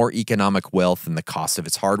produce more economic wealth than the cost of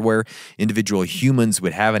its hardware, individual humans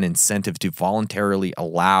would have an incentive to voluntarily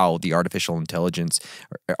allow the artificial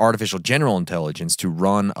general intelligence to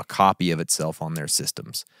run a copy of itself on their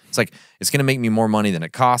systems. It's like, it's going to make me more money than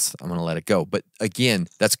it costs. I'm going to let it go. But again,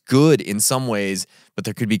 that's good in some ways, but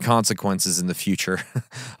there could be consequences in the future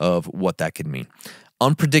of what that could mean.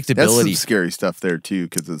 Unpredictability. That's some scary stuff there too,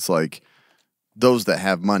 because it's like those that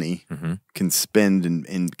have money can spend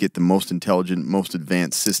and get the most intelligent, most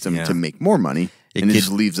advanced system to make more money, and it just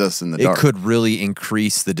leaves us in the dark. It could really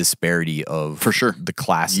increase the disparity of for sure the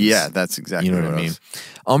classes. Yeah, that's exactly you know what I mean.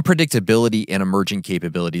 Unpredictability and emerging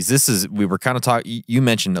capabilities. We were kind of talking. You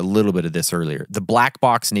mentioned a little bit of this earlier. The black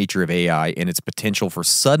box nature of AI and its potential for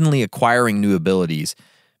suddenly acquiring new abilities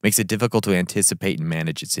makes it difficult to anticipate and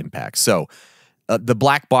manage its impact. So. The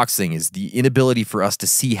black box thing is the inability for us to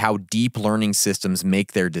see how deep learning systems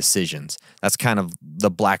make their decisions. That's kind of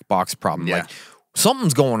the black box problem. Yeah. Like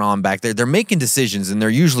something's going on back there. They're making decisions and they're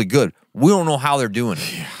usually good. We don't know how they're doing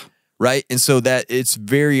it. Yeah. Right? And so that it's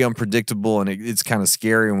very unpredictable and it's kind of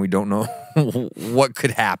scary and we don't know what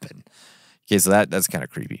could happen. Okay, so that's kind of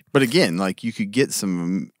creepy. But again, like you could get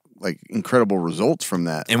some like incredible results from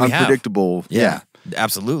that. And we unpredictable. Yeah.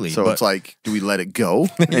 Absolutely. So it's like, do we let it go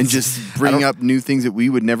and just bring up new things that we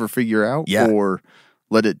would never figure out? Yeah. Or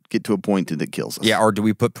let it get to a point that it kills us? Yeah, or do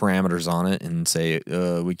we put parameters on it and say,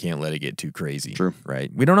 we can't let it get too crazy? True.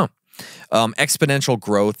 Right? We don't know. Exponential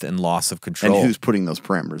growth and loss of control. And who's putting those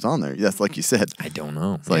parameters on there? That's like you said. I don't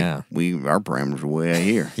know. It's like our parameters are way out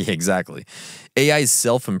here. Yeah, exactly. AI's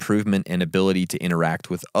self-improvement and ability to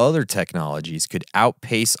interact with other technologies could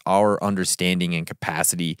outpace our understanding and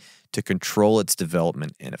capacity to control its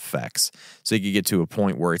development and effects. So you could get to a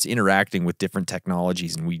point where it's interacting with different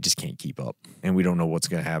technologies and we just can't keep up and we don't know what's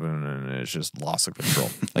going to happen and it's just loss of control.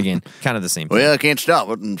 Again, kind of the same thing. Well, I can't stop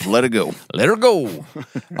it and let it go. Let her go.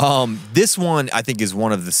 This one I think is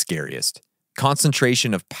one of the scariest.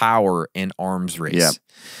 Concentration of power and arms race. Yeah.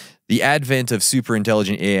 The advent of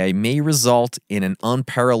superintelligent AI may result in an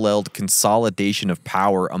unparalleled consolidation of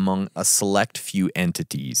power among a select few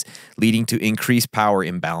entities, leading to increased power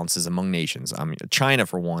imbalances among nations. I mean, China,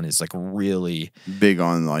 for one, is like really big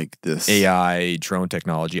on like this AI, drone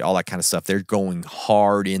technology, all that kind of stuff. They're going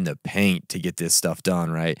hard in the paint to get this stuff done,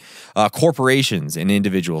 right? Corporations and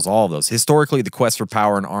individuals, all of those. Historically, the quest for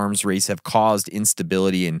power and arms race have caused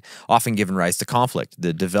instability and often given rise to conflict.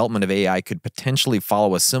 The development of AI could potentially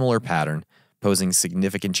follow a similar pattern, posing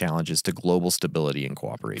significant challenges to global stability and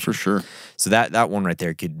cooperation. for sure. So that one right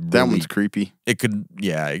there could That really, one's creepy. it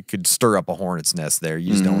could stir up a hornet's nest there.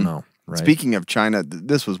 You just don't know. Right? Speaking of China,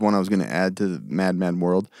 this was one I was going to add to the Mad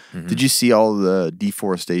World. Did you see all the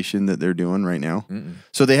deforestation that they're doing right now?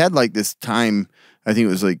 So they had like this time, I think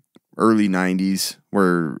it was like early 90s,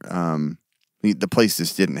 where the place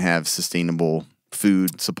just didn't have sustainable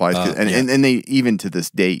food supplies. And they, even to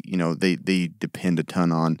this date, you know, they depend a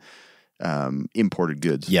ton on imported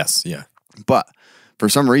goods. Yes, yeah. But for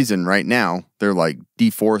some reason right now, they're like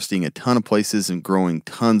deforesting a ton of places and growing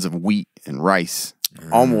tons of wheat and rice.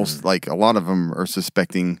 Almost like a lot of them are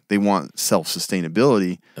suspecting they want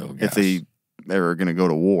self-sustainability if they are going to go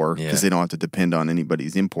to war because they don't have to depend on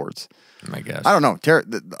anybody's imports. Oh my gosh. I don't know.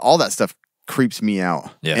 All that stuff creeps me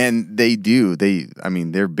out. Yeah. And they do.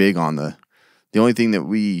 They're big on the only thing that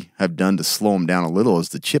we have done to slow them down a little is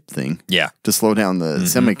the chip thing. Yeah. To slow down the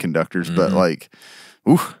semiconductors. But like,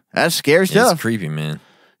 ooh, that's scary stuff. It's creepy, man.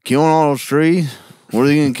 Killing all those trees. What are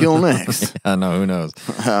they going to kill next? I know, who knows?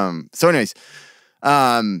 So anyways,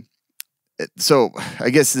 so I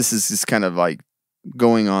guess this is just kind of like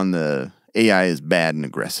going on the AI is bad and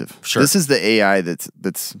aggressive. Sure. This is the AI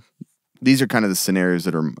that's these are kind of the scenarios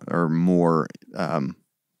that are more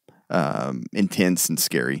intense and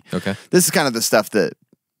scary. Okay. This is kind of the stuff that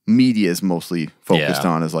media is mostly focused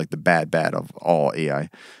on, is like the bad of all AI.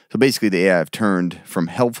 So basically the AI have turned from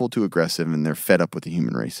helpful to aggressive, and they're fed up with the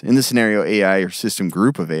human race. In this scenario, AI or system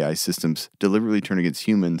group of AI systems deliberately turn against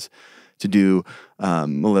humans to do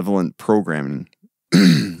malevolent programming,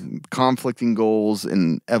 conflicting goals,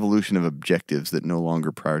 and evolution of objectives that no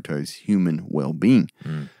longer prioritize human well-being.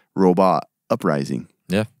 Robot uprising.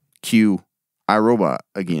 Yeah. Cue iRobot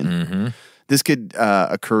again. This could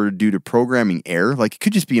occur due to programming error. Like, it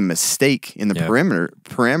could just be a mistake in the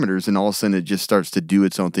parameters, and all of a sudden it just starts to do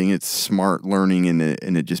its own thing. It's smart learning, and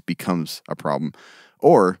it just becomes a problem.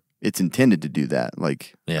 Or it's intended to do that.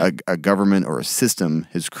 Like a government or a system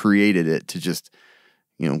has created it to just,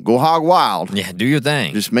 go hog wild. Yeah, do your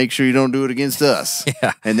thing. Just make sure you don't do it against us.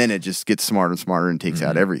 Yeah. And then it just gets smarter and smarter and takes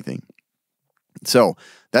out everything. So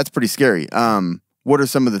that's pretty scary. What are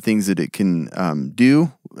some of the things that it can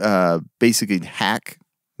do? Basically hack.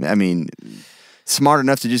 I mean, smart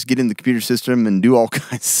enough to just get in the computer system and do all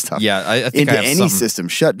kinds of stuff. Yeah, I think into I have any something. system,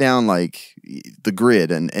 shut down like the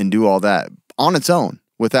grid and do all that on its own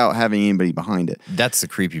without having anybody behind it. That's the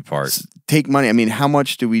creepy part. Take money. I mean, how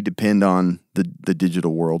much do we depend on the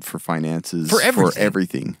digital world for finances? For everything. For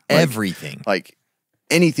everything. Everything. Like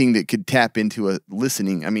anything that could tap into a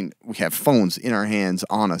listening. I mean, we have phones in our hands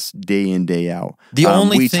on us day in, day out. The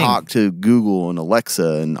only we thing- talk to Google and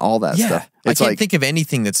Alexa and all that Yeah. stuff. I It's can't like, think of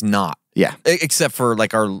anything that's not. yeah. Except for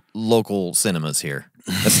like our local cinemas here.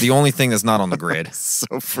 That's the only thing that's not on the grid. So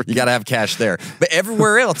freaking. You got to have cash there. But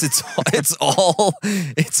everywhere else, it's all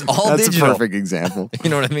That's digital. a perfect example. You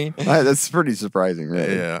know what I mean? That's pretty surprising,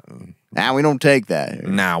 really. Yeah. Nah, we don't take that.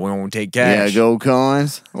 Nah, we won't take Yeah, cash. go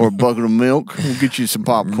coins or a bucket of milk. We'll get you some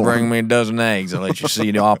popcorn. Bring me a dozen eggs. I'll let you see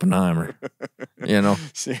the Oppenheimer. You know,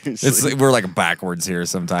 Seriously. we're like backwards here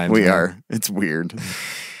sometimes. We man. are. It's weird.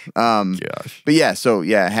 Gosh. But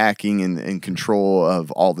yeah, hacking and control of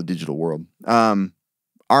all the digital world.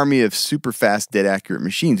 Army of super fast, dead accurate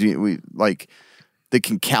machines. We like that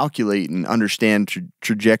can calculate and understand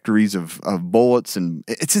trajectories of bullets, and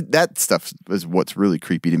that stuff is what's really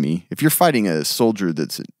creepy to me. If you're fighting a soldier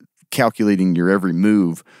that's calculating your every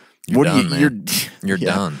move, You're done, man. You're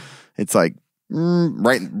yeah. done. It's like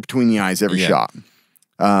right between the eyes every shot.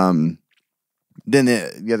 Then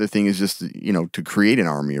the other thing is just, to create an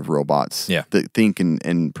army of robots that think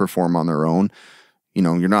and perform on their own.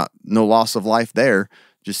 You're no loss of life there.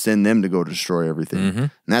 Just send them to go destroy everything.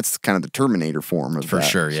 And that's kind of the Terminator form of For that.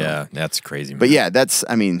 sure, So- yeah. That's crazy, man. But yeah,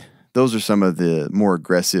 those are some of the more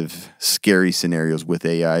aggressive, scary scenarios with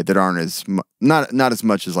AI that aren't not as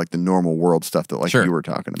much as like the normal world stuff that like Sure. you were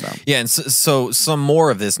talking about. Yeah, and so some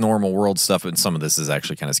more of this normal world stuff, and some of this is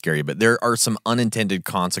actually kind of scary, but there are some unintended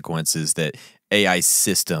consequences that AI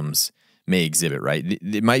systems may exhibit, right?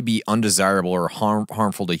 It might be undesirable or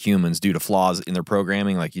harmful to humans due to flaws in their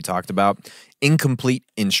programming, like you talked about. Incomplete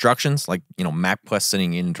instructions, like, MapQuest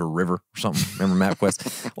sending you into a river or something. Remember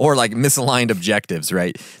MapQuest? Or like misaligned objectives,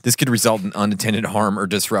 right? This could result in unintended harm or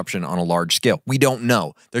disruption on a large scale. We don't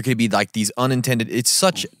know. There could be like these unintended, it's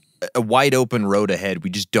such a wide open road ahead.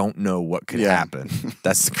 We just don't know what could happen.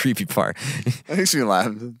 That's the creepy part. That makes me laugh.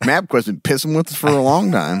 MapQuest been pissing with us for a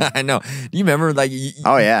long time. I know. Do you remember like you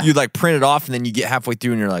like print it off and then you get halfway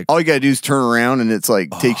through and you're like, all you gotta do is turn around and it's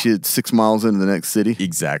like takes you 6 miles into the next city.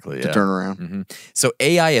 Exactly. To turn around. So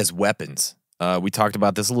AI as weapons. We talked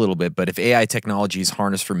about this a little bit, but if AI technology is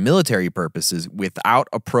harnessed for military purposes without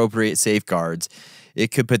appropriate safeguards, it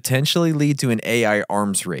could potentially lead to an AI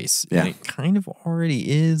arms race. Yeah. And it kind of already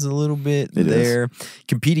is a little bit there.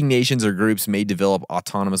 Competing nations or groups may develop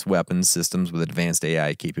autonomous weapons systems with advanced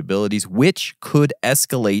AI capabilities, which could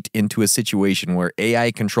escalate into a situation where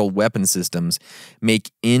AI-controlled weapon systems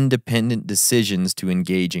make independent decisions to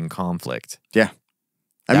engage in conflict. Yeah.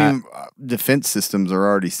 I mean, defense systems are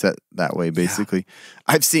already set that way, basically.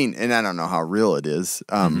 Yeah. I've seen, and I don't know how real it is,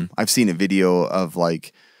 I've seen a video of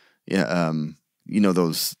like,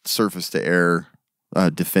 those surface-to-air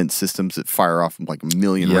defense systems that fire off like 1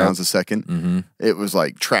 million rounds a second. It was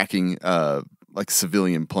like tracking like a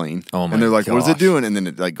civilian plane. Oh my! And they're like, "What is it doing?" And then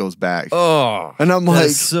it like goes back. Oh, and I'm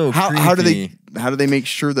like, so how do they make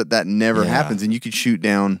sure that never happens? And you could shoot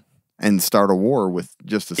down and start a war with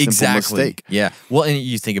just a simple mistake. Yeah. Well, and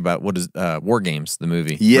you think about what is War Games, the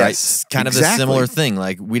movie. Yes. Right? Kind of a similar thing.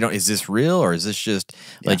 Like, is this real or is this just,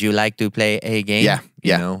 would you like to play a game? Yeah.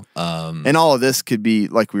 You know? And all of this could be,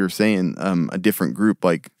 like we were saying, a different group,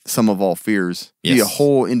 like Sum of All Fears. Be a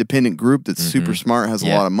whole independent group that's super smart, has a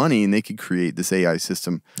lot of money, and they could create this AI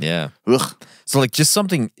system. Yeah. Ugh. So, like, just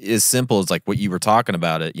something as simple as, like, what you were talking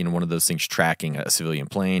about, one of those things tracking a civilian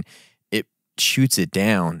plane, shoots it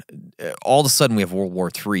down. All of a sudden we have World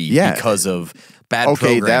War III because of bad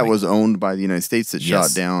programming. That was owned by the United States that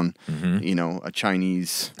shot down a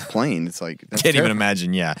Chinese plane. It's like can't even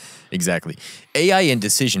imagine. Yeah, exactly. AI and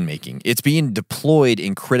decision making. It's being deployed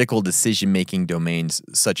in critical decision making domains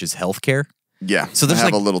such as healthcare. Yeah, so there's I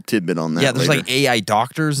have a little tidbit on that. Yeah, there's later. like AI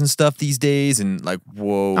doctors and stuff these days, and like,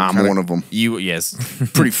 whoa, I'm one of them. Yes,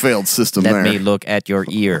 pretty failed system. Let me look at your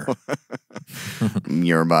ear.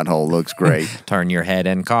 Your butthole looks great. Turn your head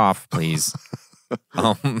and cough, please.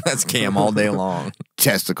 That's Cam all day long.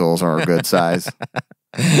 Testicles are a good size.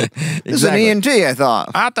 This is an ENT, I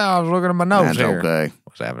thought. I thought I was looking at my nose. That's here. okay.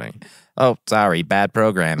 What's happening? Oh, sorry, bad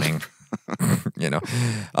programming.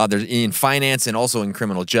 There's in finance and also in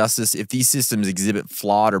criminal justice. If these systems exhibit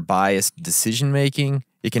flawed or biased decision making,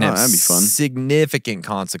 it can have significant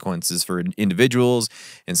consequences for individuals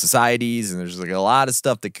and societies. And there's like a lot of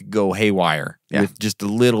stuff that could go haywire with just a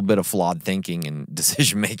little bit of flawed thinking and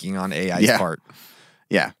decision making on AI's part.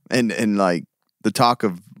 Yeah, and like the talk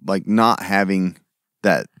of like not having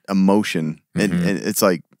that emotion, and it's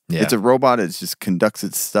like it's a robot. It just conducts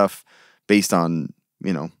its stuff based on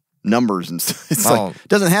numbers and stuff. It's like it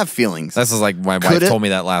doesn't have feelings. This is like my wife told me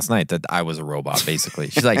that last night, that I was a robot, basically.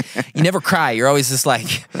 She's like, you never cry. You're always just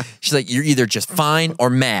like, she's like, you're either just fine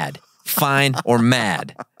or mad. Fine or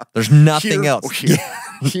mad. There's nothing else.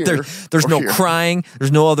 There's no crying.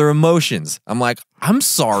 There's no other emotions. I'm like, I'm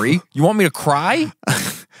sorry. You want me to cry?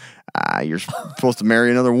 You're supposed to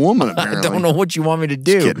marry another woman, apparently. I don't know what you want me to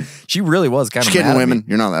do. She really was kind of mad kidding, women. at me.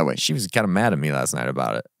 You're not that way. She was kind of mad at me last night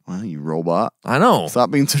about it. Well, you robot. I know.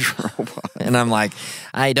 Stop being such a robot. And I'm like,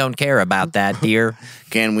 I don't care about that, dear.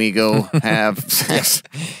 Can we go have sex?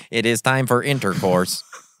 It is time for intercourse.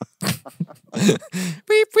 Beep,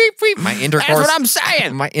 beep, beep. My intercourse. That's what I'm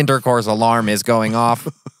saying. My intercourse alarm is going off.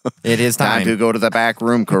 It is time to go to the back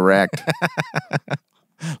room, correct?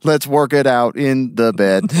 Let's work it out in the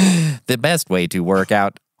bed. The best way to work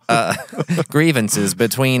out grievances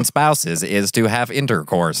between spouses is to have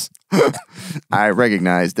intercourse. I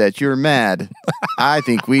recognize that you're mad. I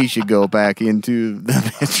think we should go back into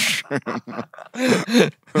the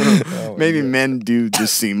bedroom. Maybe men do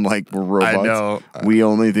just seem like we're robots. I know. We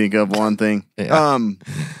only think of one thing. Yeah.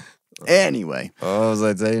 Anyway. What was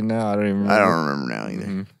I saying now? I don't even remember. I don't remember now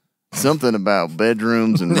either. Something about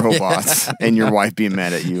bedrooms and robots and your wife being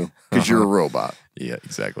mad at you because you're a robot. Yeah,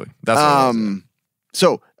 exactly. That's what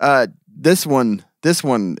So this one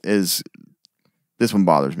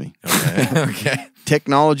bothers me. Okay. Okay.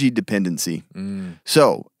 Technology dependency.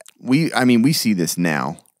 So we see this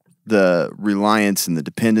now. The reliance and the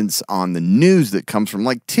dependence on the news that comes from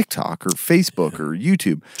like TikTok or Facebook or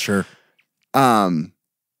YouTube. Sure.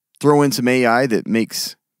 Throw in some AI that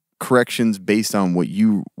makes corrections based on what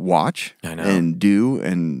you watch I know. and do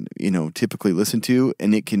and, typically listen to,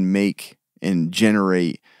 and it can make and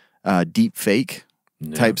generate deep fake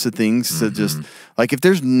types of things. So just like if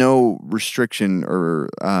there's no restriction or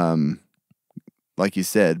like you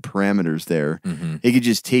said, parameters there, it could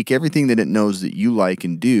just take everything that it knows that you like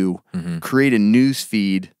and do, create a news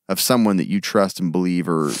feed of someone that you trust and believe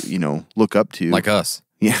or, look up to. Like us.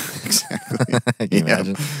 Yeah, exactly. Can you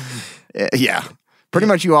imagine? Yeah. Pretty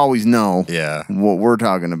much you always know Yeah. what we're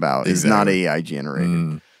talking about is not AI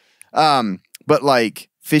generated. But like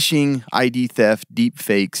phishing, ID theft, deep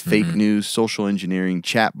fakes, fake news, social engineering,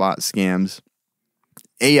 chatbot scams,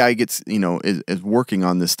 AI gets, is working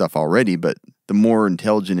on this stuff already, but the more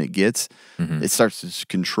intelligent it gets, it starts to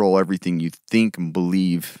control everything you think and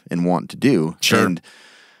believe and want to do. Sure. And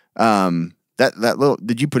that little,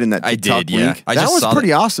 did you put in that I TikTok did, yeah. link? I That just was saw pretty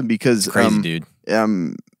that. awesome because Crazy dude.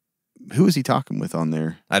 who was he talking with on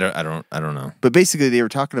there? I don't know. But basically, they were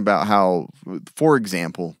talking about how, for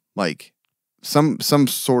example, like some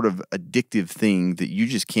sort of addictive thing that you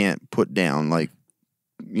just can't put down, like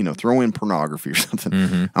throw in pornography or something.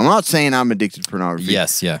 I'm not saying I'm addicted to pornography.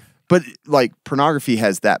 Yes, yeah. But like pornography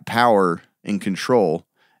has that power and control.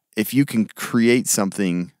 If you can create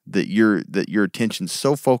something that your attention's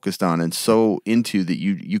so focused on and so into that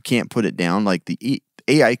you can't put it down, like the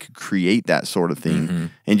AI could create that sort of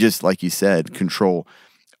thing and just like you said, control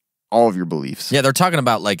all of your beliefs. Yeah, they're talking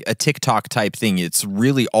about like a TikTok type thing. It's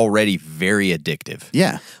really already very addictive.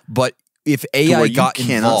 Yeah. But if To where AI you got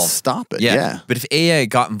cannot involved, stop it. Yeah. But if AI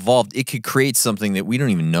got involved, it could create something that we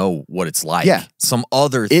don't even know what it's like. Yeah. Some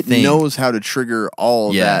other It thing. knows how to trigger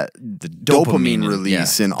all Yeah, that the dopamine and-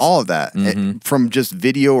 release yeah. and all of that from just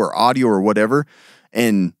video or audio or whatever.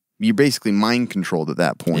 And you're basically mind controlled at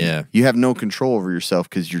that point. Yeah. You have no control over yourself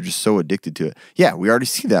because you're just so addicted to it. Yeah, we already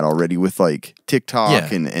see that already with like TikTok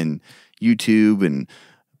Yeah. and YouTube and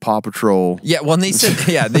Paw Patrol. Yeah, well, and they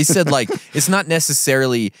said like it's not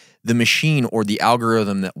necessarily the machine or the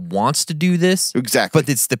algorithm that wants to do this. Exactly. But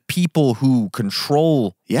it's the people who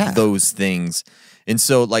control Yeah. those things. And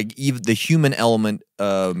so like even the human element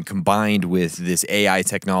combined with this AI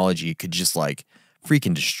technology could just like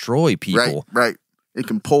freaking destroy people. Right. It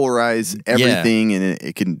can polarize everything and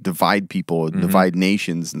it can divide people, divide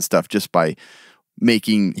nations and stuff just by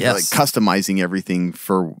making like customizing everything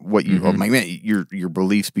for what you oh my man your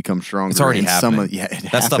beliefs become stronger. It's already and happening.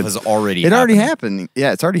 That stuff is already already happening. happening.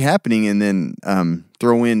 Yeah, it's already happening and then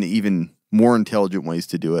throw in even more intelligent ways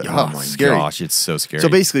to do it. Oh my scary. gosh, it's so scary. So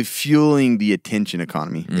basically fueling the attention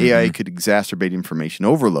economy. AI could exacerbate information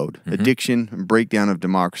overload, addiction, and breakdown of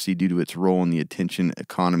democracy due to its role in the attention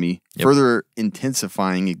economy, further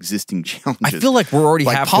intensifying existing challenges. I feel like we're already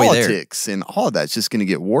like halfway there. politics and all of that's just going to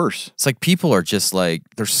get worse. It's like people are just like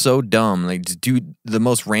they're so dumb. Like to do the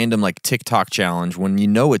most random like TikTok challenge when you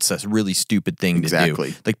know it's a really stupid thing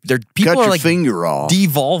Exactly. to do. Like people Cut are your like finger off.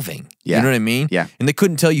 devolving. Yeah. You know what I mean? Yeah. And they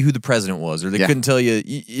couldn't tell you who the president was, or they Yeah. couldn't tell you.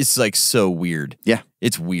 It's like so weird. Yeah.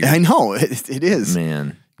 It's weird. I know it is.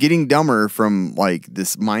 Man. Getting dumber from like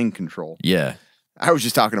this mind control. Yeah. I was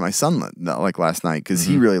just talking to my son like last night because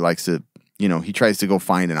he really likes to, he tries to go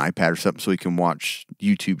find an iPad or something so he can watch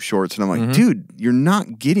YouTube shorts. And I'm like, dude, you're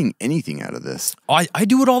not getting anything out of this. I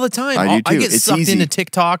do it all the time. I do I too. get It's sucked easy. into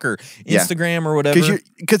TikTok or Yeah. Instagram or whatever.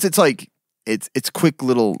 Because it's like, it's quick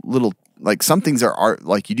little, like some things are art,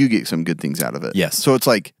 like you do get some good things out of it. Yes. So it's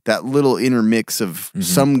like that little intermix of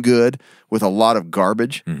some good with a lot of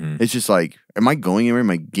garbage. It's just like, am I going anywhere?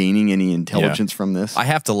 Am I gaining any intelligence from this? I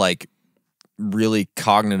have to like really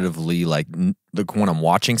cognitively like when I'm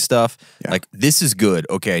watching stuff, like this is good.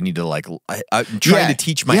 Okay, I need to like I'm trying to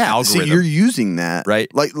teach my algorithm. So you're using that, right?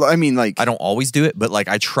 Like I mean, like I don't always do it, but like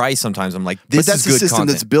I try sometimes. I'm like, this but that's is good a system content.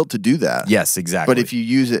 that's built to do that. Yes, exactly. But if you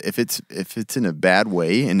use it, if it's in a bad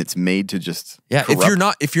way and it's made to just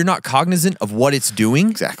if you're not cognizant of what it's doing,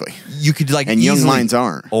 exactly, you could like and young minds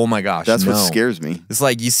aren't. Oh my gosh, that's what no. scares me. It's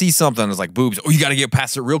like you see something, it's like boobs. Oh, you got to get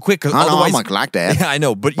past it real quick because I know, otherwise, I'm like that. Yeah, I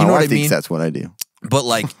know, but you My know what wife I mean. thinks that's what I do. But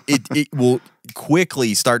like it will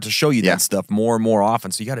quickly start to show you that stuff more and more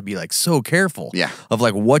often. So you got to be like so careful of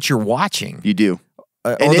like what you're watching. You do.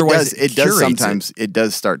 And otherwise, it does sometimes. It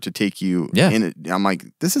does start to take you in it. I'm like,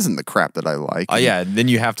 this isn't the crap that I like. Oh yeah, then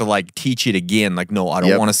you have to like teach it again. Like, no, I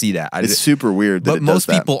don't want to see that. It's super weird. That but it most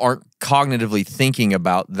does that. people aren't cognitively thinking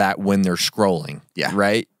about that when they're scrolling. Yeah.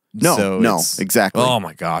 Right. No, So no, it's- exactly. Oh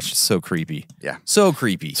my gosh, it's so creepy. Yeah. So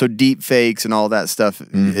creepy. So deep fakes and all that stuff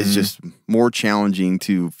is just more challenging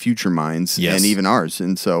to future minds Yes. and even ours.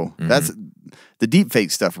 And so that's The deep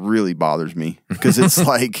fake stuff really bothers me because it's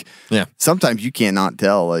like Yeah. sometimes you cannot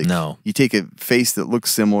tell. Like No. you take a face that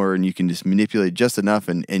looks similar and you can just manipulate just enough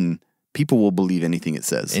and people will believe anything it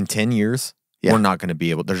says. In 10 years, Yeah. we're not going to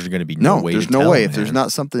be able. There's going to be no way. There's to no tell, way. If man. there's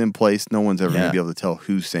not something in place, no one's ever going Yeah. to be able to tell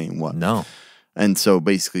who's saying what. No. And so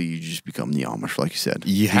basically you just become the Amish, like you said.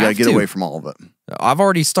 You got to have get to. away from all of it. I've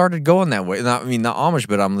already started going that way. Not Amish,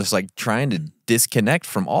 but I'm just like trying to disconnect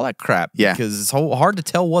from all that crap. Yeah. Because it's so hard to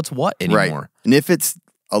tell what's what anymore. Right. And if it's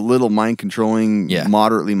a little mind controlling, Yeah.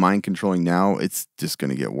 moderately mind controlling now, it's just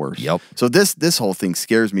going to get worse. Yep. So this whole thing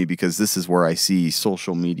scares me because this is where I see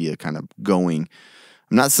social media kind of going.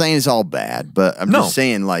 I'm not saying it's all bad, but I'm No. just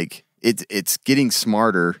saying like it's getting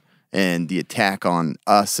smarter, and the attack on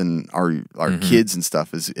us and our kids and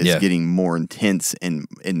stuff is Yeah. getting more intense and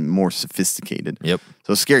more sophisticated. Yep.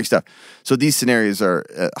 So scary stuff. So these scenarios are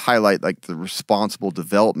highlight like the responsible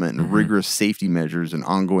development and rigorous safety measures and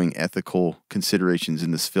ongoing ethical considerations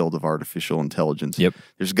in this field of artificial intelligence. Yep.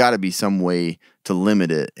 There's got to be some way to limit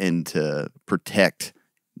it and to protect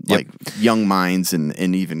Yep. like young minds and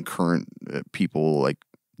even current people like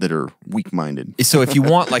that are weak-minded. So if you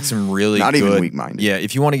want like some really Not good, even weak-minded. Yeah,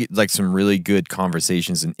 if you want to get like some really good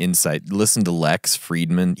conversations and insight, listen to Lex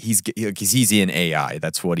Friedman. Because he's in AI.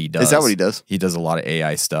 That's what he does. Is that what he does? He does a lot of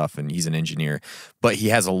AI stuff, and he's an engineer. But he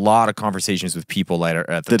has a lot of conversations with people that are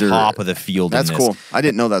at the That are- top of the field. That's in this. cool. I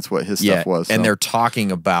didn't know that's what his stuff was. And so. they're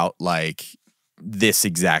talking about like this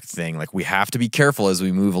exact thing. Like we have to be careful as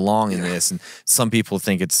we move along in this. And some people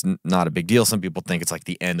think it's not a big deal. Some people think it's like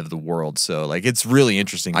the end of the world. So like it's really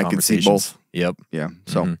interesting. I can see conversations. both. Yep. Yeah.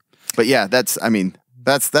 So, Mm-hmm. but yeah, that's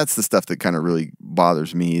the stuff that kind of really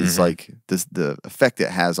bothers me is Mm-hmm. like the effect it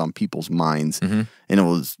has on people's minds, and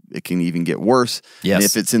it can even get worse. Yes. And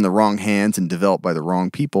if it's in the wrong hands and developed by the wrong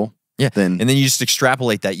people, Yeah. then And then you just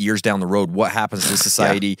extrapolate that years down the road. What happens to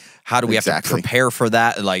society? How do we have to Exactly. prepare for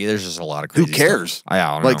that? Like there's just a lot of who crazy cares? stuff. I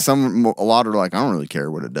don't like know. a lot are like, I don't really care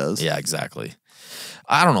what it does. Yeah, exactly.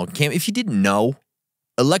 I don't know, Cam. If you didn't know,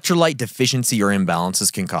 electrolyte deficiency or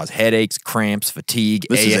imbalances can cause headaches, cramps, fatigue.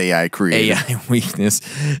 This is AI created. AI weakness.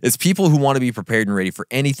 It's people who want to be prepared and ready for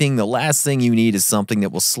anything. The last thing you need is something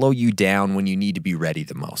that will slow you down when you need to be ready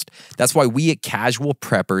the most. That's why we at Casual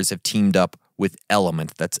Preppers have teamed up with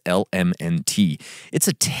Element. That's LMNT. It's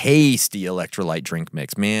a tasty electrolyte drink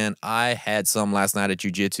mix. Man, I had some last night at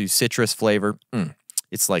Jiu-Jitsu. Citrus flavor.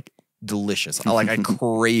 It's like delicious. I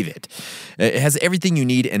crave it. It has everything you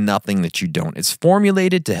need and nothing that you don't. It's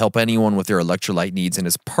formulated to help anyone with their electrolyte needs and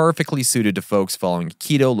is perfectly suited to folks following a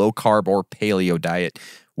keto, low carb, or paleo diet.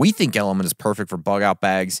 We think Element is perfect for bug out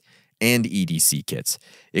bags and EDC kits.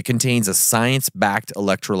 It contains a science-backed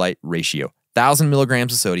electrolyte ratio, 1,000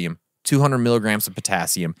 milligrams of sodium, 200 milligrams of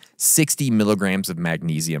potassium, 60 milligrams of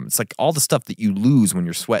magnesium. It's like all the stuff that you lose when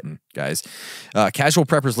you're sweating, guys. Casual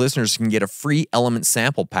Preppers listeners can get a free Element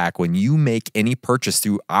sample pack when you make any purchase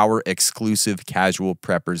through our exclusive Casual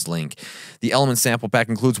Preppers link. The Element sample pack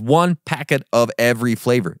includes one packet of every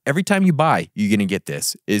flavor. Every time you buy, you're going to get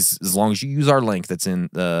this, as long as you use our link that's in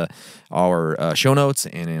our show notes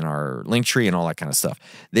and in our link tree and all that kind of stuff.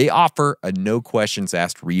 They offer a no questions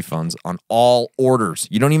asked refunds on all orders.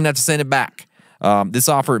 You don't even have to send it back. This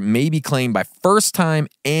offer may be claimed by first-time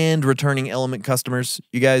and returning Element customers.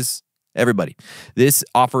 You guys, everybody. This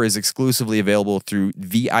offer is exclusively available through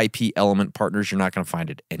VIP Element partners. You're not going to find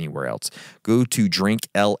it anywhere else. Go to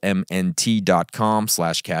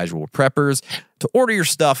drinklmnt.com/casualpreppers to order your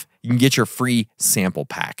stuff. You can get your free sample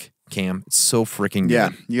pack. Cam, it's so freaking good. Yeah,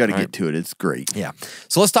 you got to All get right? to it. It's great. Yeah.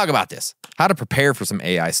 So let's talk about this. How to prepare for some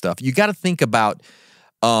AI stuff. You got to think about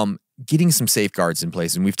getting some safeguards in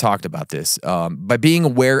place, and we've talked about this. By being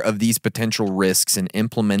aware of these potential risks and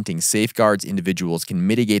implementing safeguards, individuals can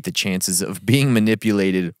mitigate the chances of being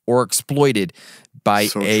manipulated or exploited by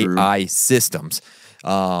So true. AI systems.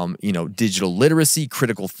 Digital literacy,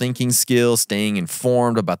 critical thinking skills, staying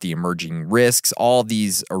informed about the emerging risks. All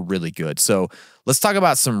these are really good. So let's talk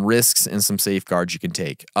about some risks and some safeguards you can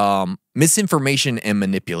take. Misinformation and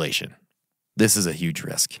manipulation. This is a huge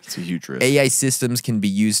risk. It's a huge risk. AI systems can be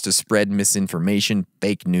used to spread misinformation,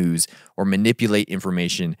 fake news, or manipulate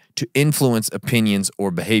information to influence opinions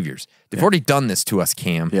or behaviors. They've already done this to us,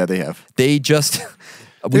 Cam. Yeah, they have. They just...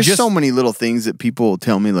 There's so many little things that people will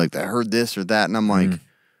tell me, like, I heard this or that, and I'm like,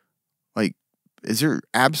 is there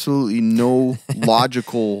absolutely no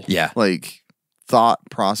logical, Yeah. like, thought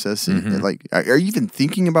process? And, like, are you even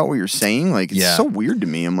thinking about what you're saying? Like, it's Yeah. so weird to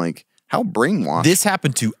me. I'm like, how brainwashed? This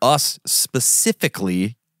happened to us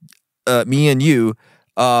specifically, me and you,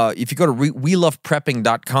 if you go to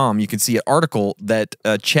weloveprepping.com, you can see an article that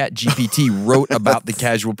ChatGPT wrote about the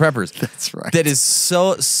casual preppers. That's right. That is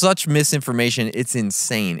such misinformation. It's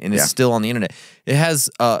insane, and it's still on the internet. It has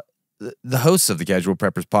the hosts of the Casual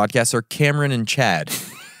Preppers podcast are Cameron and Chad.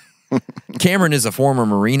 Cameron is a former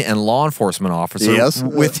Marine and law enforcement officer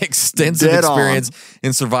with extensive experience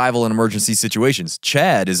in survival and emergency situations.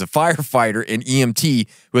 Chad is a firefighter and EMT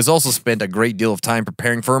who has also spent a great deal of time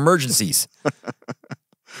preparing for emergencies.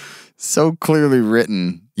 So clearly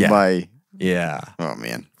written by oh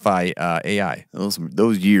man, by AI.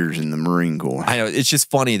 Those years in the Marine Corps. I know, it's just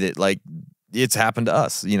funny that like it's happened to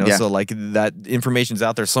us, you know. So like that information's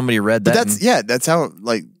out there. Somebody read that. But that's how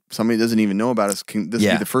like somebody doesn't even know about us. This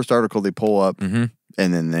will be the first article they pull up, and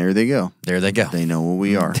then there they go. There they go. They know what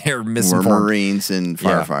we are. They're misinformed. We're Marines and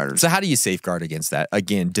firefighters. So how do you safeguard against that?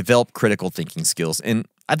 Again, develop critical thinking skills. And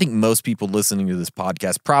I think most people listening to this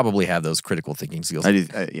podcast probably have those critical thinking skills. I do,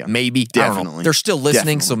 maybe. Definitely. I don't know. They're still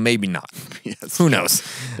listening, so maybe not. Yes. Who knows?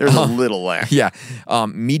 There's a little lack. Yeah.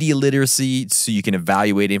 Media literacy, so you can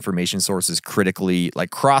evaluate information sources critically,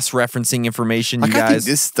 like cross-referencing information, Like, you guys. I think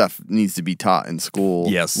this stuff needs to be taught in school.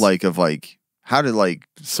 Yes. Like how to like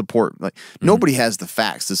support, like nobody has the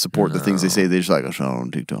facts to support the things they say. They're just like, I saw it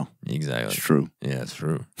on TikTok. Exactly. It's true. Yeah, it's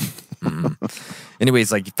true.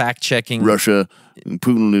 Anyways, like fact checking. Russia and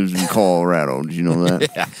Putin lives in Colorado. Did you know that?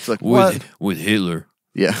 Yeah. It's like, what? With Hitler.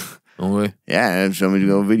 Yeah. Okay. Yeah, and somebody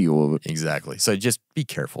got a video of it. Exactly. So just be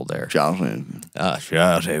careful there. Jocelyn.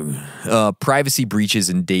 Privacy breaches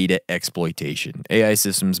and data exploitation. AI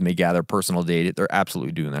systems may gather personal data. They're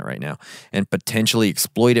absolutely doing that right now. And potentially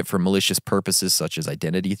exploit it for malicious purposes such as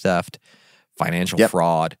identity theft, financial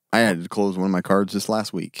fraud. I had to close one of my cards this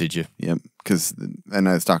last week. Did you? Yep. And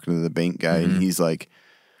I was talking to the bank guy, and he's like,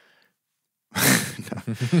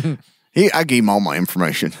 I gave him all my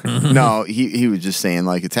information. No, he was just saying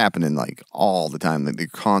like it's happening like all the time. Like they're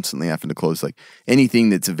constantly having to close like anything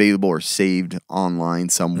that's available or saved online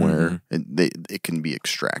somewhere. It can be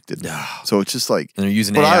extracted. So it's just like, and they're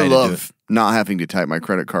using but AI I to do love not having to type my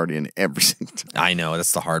credit card in every single time. I know,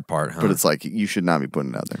 that's the hard part, huh? But it's like you should not be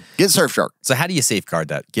putting it out there. Get Surfshark. So how do you safeguard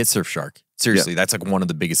that? Get Surfshark. Seriously, that's like one of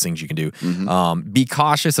the biggest things you can do. Be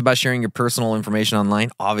cautious about sharing your personal information online.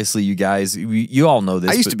 Obviously, you guys, you all know this.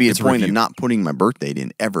 I used to be at it's the point review. of not putting my birth date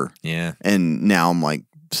in ever. Yeah. And now I'm like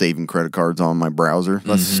saving credit cards on my browser.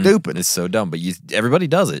 That's stupid. It's so dumb, but everybody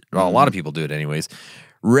does it. Well, a lot of people do it anyways.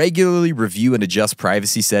 Regularly review and adjust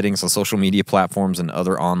privacy settings on social media platforms and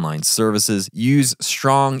other online services. Use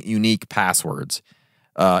strong, unique passwords.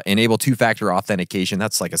 Enable two-factor authentication.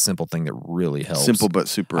 That's like a simple thing that really helps. Simple but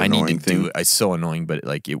super annoying I need to thing. do it. It's so annoying, but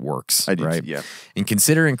like it works. I do, right? yeah. And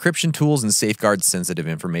consider encryption tools and safeguard sensitive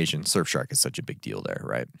information. Surfshark is such a big deal there,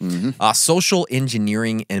 right? Social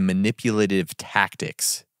engineering and manipulative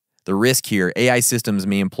tactics. The risk here, AI systems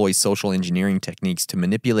may employ social engineering techniques to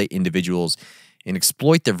manipulate individuals and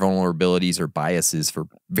exploit their vulnerabilities or biases for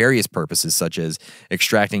various purposes, such as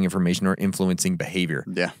extracting information or influencing behavior.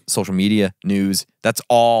 Yeah. Social media, news, that's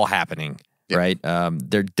all happening, right?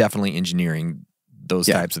 They're definitely engineering those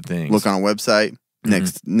types of things. Look on a website.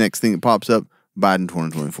 Next thing that pops up, Biden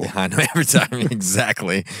 2024. I know, every time.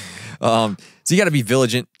 Exactly. So you got to be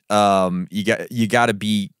vigilant. You got to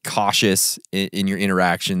be cautious in your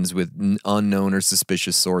interactions with unknown or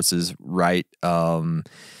suspicious sources, right?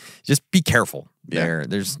 Just be careful there.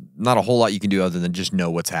 There's not a whole lot you can do other than just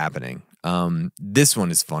know what's happening. This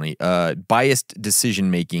one is funny. Biased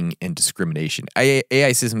decision-making and discrimination.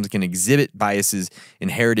 AI systems can exhibit biases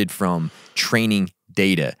inherited from training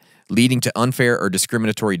data, leading to unfair or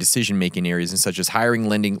discriminatory decision-making areas in such as hiring,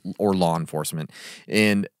 lending, or law enforcement.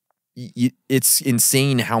 And it's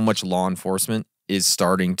insane how much law enforcement is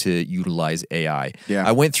starting to utilize AI. Yeah.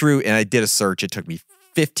 I went through and I did a search. It took me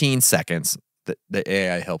 15 seconds. The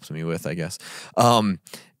AI helps me with, I guess.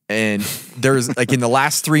 And there's like in the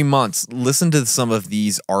last 3 months, listen to some of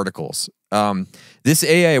these articles. This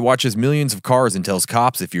AI watches millions of cars and tells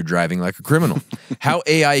cops if you're driving like a criminal. How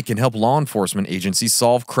AI can help law enforcement agencies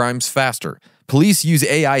solve crimes faster. Police use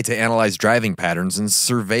AI to analyze driving patterns and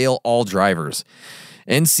surveil all drivers.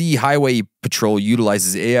 NC Highway Patrol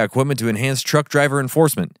utilizes AI equipment to enhance truck driver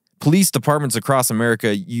enforcement. Police departments across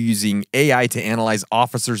America using AI to analyze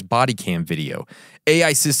officers' body cam video.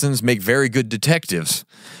 AI systems make very good detectives.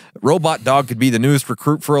 Robot dog could be the newest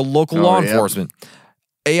recruit for a local law enforcement.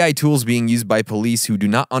 AI tools being used by police who do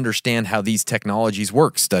not understand how these technologies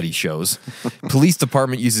work, study shows. Police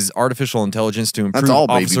department uses artificial intelligence to improve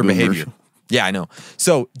officer behavior. Yeah, I know.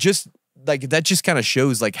 So just like that just kind of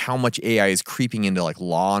shows like how much AI is creeping into like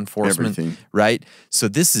law enforcement, Everything. right? So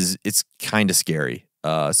it's kind of scary.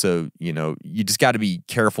 So, you just got to be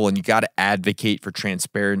careful, and you got to advocate for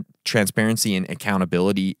transparency and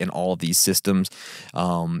accountability in all of these systems.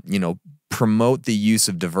 Promote the use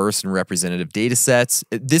of diverse and representative data sets.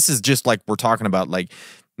 This is just like we're talking about, like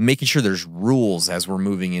making sure there's rules as we're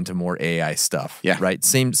moving into more AI stuff. Yeah. Right.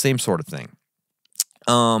 Same sort of thing.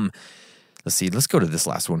 Let's see. Let's go to this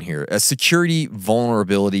last one here. Security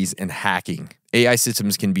vulnerabilities and hacking. AI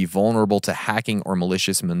systems can be vulnerable to hacking or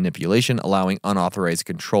malicious manipulation, allowing unauthorized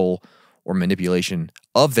control or manipulation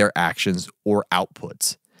of their actions or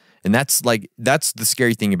outputs. And that's the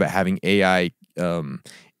scary thing about having AI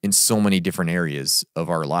in so many different areas of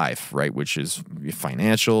our life, right? Which is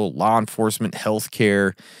financial, law enforcement,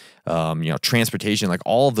 healthcare, transportation. Like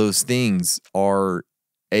all of those things are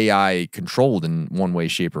AI controlled in one way,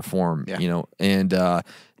 shape, or form. Yeah. And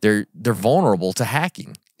they're vulnerable to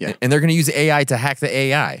hacking. Yeah. And they're going to use AI to hack the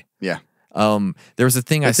AI. Yeah. There was a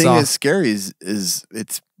thing The thing saw. that's scary is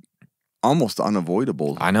it's almost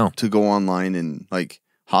unavoidable. I know. To go online, and like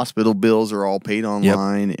hospital bills are all paid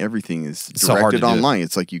online. Everything is so hard to directed do. online.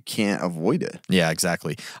 It's like you can't avoid it. Yeah,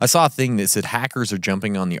 exactly. I saw a thing that said hackers are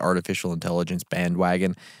jumping on the artificial intelligence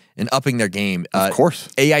bandwagon and upping their game. Of course.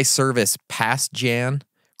 AI service PassJan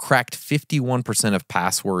cracked 51% of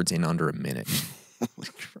passwords in under a minute.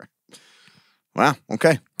 Wow.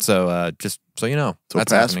 Okay. So just so you know, So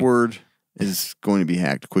that's happening. password is going to be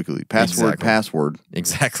hacked quickly. Password.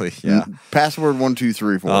 Exactly. Yeah. Password 1, 2,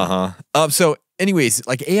 3, 4. So anyways,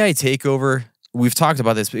 like AI takeover, we've talked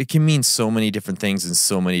about this, but it can mean so many different things and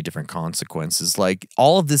so many different consequences. Like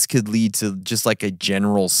all of this could lead to just like a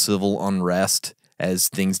general civil unrest as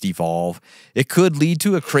things devolve. It could lead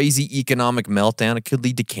to a crazy economic meltdown. It could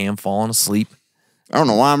lead to Cam falling asleep. I don't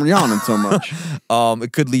know why I'm yawning so much.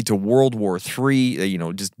 It could lead to World War III,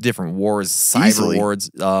 just different wars, cyber Easily. wars,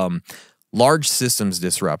 large systems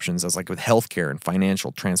disruptions, as like with healthcare and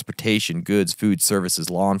financial, transportation, goods, food, services,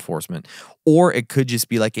 law enforcement. Or it could just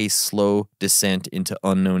be like a slow descent into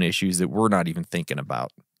unknown issues that we're not even thinking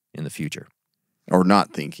about in the future. Or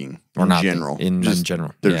not thinking. Or in not general. in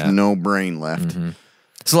general. There's Yeah. no brain left.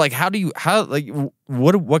 So like,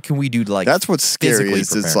 what can we do to like? That's what's scary physically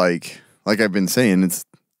is it's prepare? like I've been saying, it's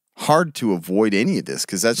hard to avoid any of this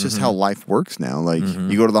because that's just how life works now. Like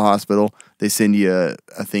you go to the hospital, they send you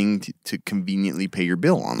a thing to conveniently pay your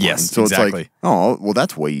bill online. Yes, so it's exactly. like, oh, well,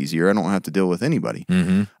 that's way easier. I don't have to deal with anybody.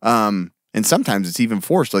 And sometimes it's even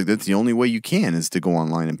forced. Like that's the only way you can is to go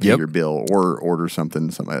online and pay Yep. your bill or order something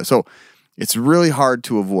like that. So it's really hard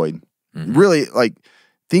to avoid. Really, like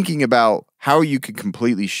thinking about how you could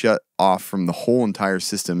completely shut off from the whole entire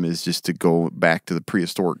system is just to go back to the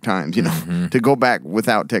prehistoric times, to go back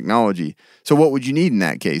without technology. So what would you need in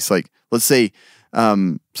that case? Like, let's say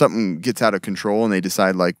something gets out of control and they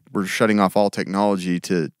decide like we're shutting off all technology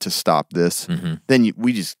to stop this. Then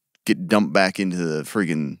we just get dumped back into the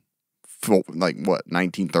friggin' like what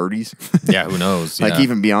 1930s. Yeah, who knows? Like Yeah.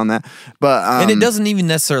 even beyond that. But And it doesn't even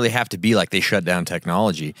necessarily have to be like they shut down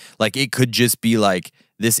technology. Like it could just be like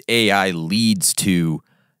this AI leads to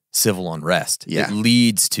civil unrest. Yeah. It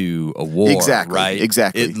leads to a war. Exactly, Right.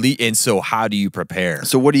 exactly. And so how do you prepare?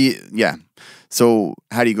 So what do you? Yeah. So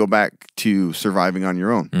how do you go back to surviving on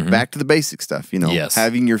your own? Back to the basic stuff, Yes.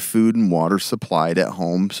 having your food and water supplied at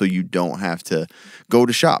home so you don't have to go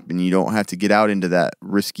to shop and you don't have to get out into that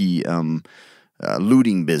risky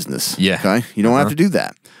looting business. Yeah. Okay. You don't have to do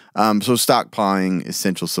that. So stockpiling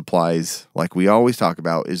essential supplies, like we always talk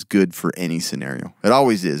about, is good for any scenario. It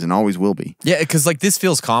always is and always will be. Yeah, because like this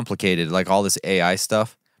feels complicated, like all this AI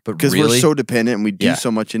stuff. But Because really, we're so dependent and we do Yeah. so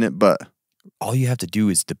much in it, but all you have to do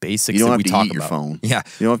is the basics you don't that have we to talk eat your about. phone. Yeah.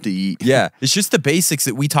 You don't have to eat. Yeah, it's just the basics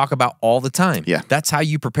that we talk about all the time. Yeah. That's how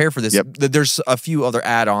you prepare for this. Yep. There's a few other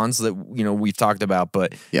add-ons that we've talked about,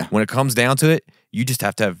 but Yeah. when it comes down to it, you just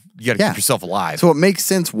have to you got to Yeah. keep yourself alive. So it makes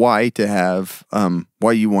sense why to have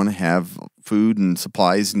why you want to have food and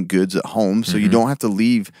supplies and goods at home, so you don't have to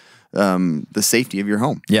leave the safety of your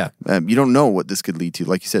home. Yeah. You don't know what this could lead to.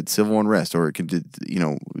 Like you said, civil unrest, or it could,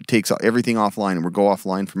 takes everything offline and we'll go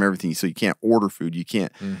offline from everything. So you can't order food. You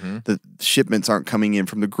can't, the shipments aren't coming in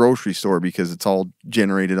from the grocery store because it's all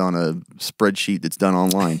generated on a spreadsheet that's done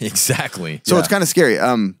online. Exactly. So it's kind of scary.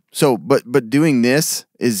 But doing this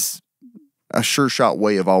is a sure shot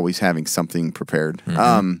way of always having something prepared.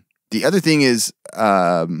 The other thing is,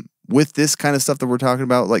 with this kind of stuff that we're talking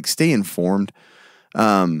about, like stay informed.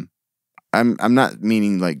 I'm not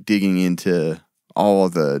meaning like digging into all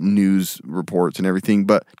of the news reports and everything,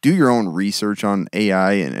 but do your own research on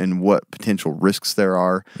AI and what potential risks there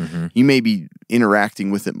are. You may be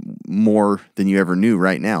interacting with it more than you ever knew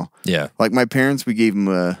right now. Yeah. Like my parents, we gave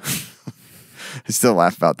them I still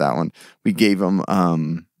laugh about that one. We gave them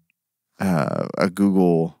a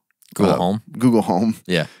Google Home. Google Home.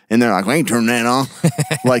 Yeah. And they're like, we ain't turning that on.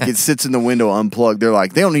 Like it sits in the window unplugged. They're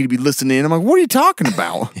like, they don't need to be listening in. I'm like, what are you talking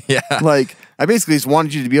about? Yeah. Like, I basically just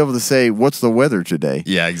wanted you to be able to say, what's the weather today?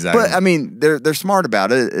 Yeah, exactly. But I mean, they're smart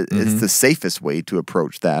about it. It's the safest way to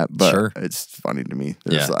approach that. But Sure. it's funny to me.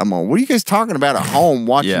 Yeah. I'm all, what are you guys talking about at home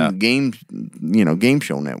watching Yeah. Game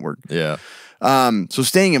Show Network? Yeah. So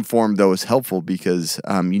staying informed though is helpful because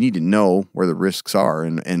you need to know where the risks are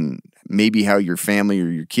and maybe how your family or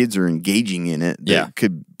your kids are engaging in it. That Yeah.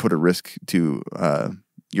 could put a risk to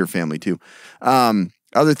your family too.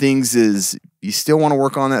 Other things is you still want to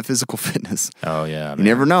work on that physical fitness. Oh, yeah. You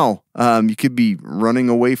never know. You could be running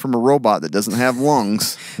away from a robot that doesn't have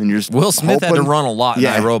lungs, and you're just Will Smith had to run a lot in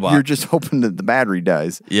iRobot. You're just hoping that the battery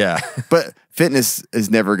dies. Yeah. But fitness is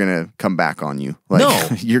never going to come back on you. Like,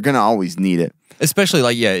 No. You're going to always need it. Especially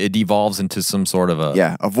it devolves into some sort of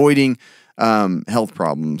a... Avoiding health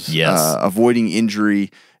problems. Yes. Avoiding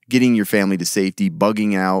injury, getting your family to safety,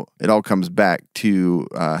 bugging out. It all comes back to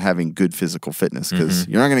having good physical fitness because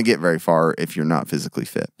you're not going to get very far if you're not physically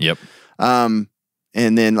fit. Yep. And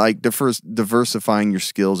then like diversifying your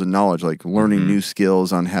skills and knowledge, like learning new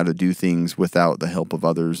skills on how to do things without the help of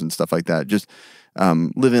others and stuff like that. Just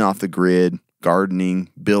living off the grid, gardening,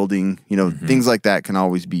 building, things like that can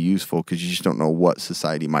always be useful because you just don't know what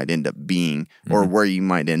society might end up being or where you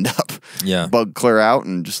might end up. Yeah. Bug clear out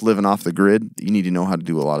and just living off the grid. You need to know how to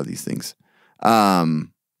do a lot of these things. I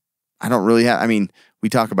don't really have, we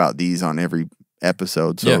talk about these on every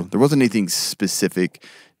episode. So there wasn't anything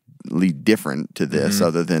specifically different to this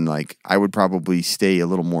other than like, I would probably stay a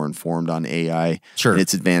little more informed on AI Sure. and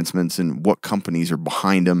its advancements and what companies are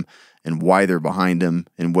behind them and why they're behind them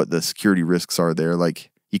and what the security risks are there. Like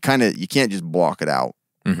you can't just block it out.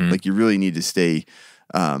 Like you really need to stay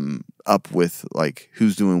up with like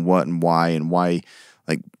who's doing what and why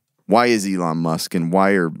is Elon Musk and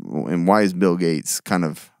why is Bill Gates kind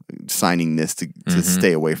of signing this to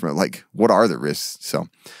stay away from it? Like what are the risks? So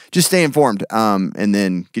just stay informed and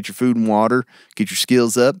then get your food and water, get your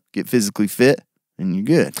skills up, get physically fit. And you're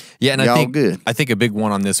good. Yeah, and good. I think a big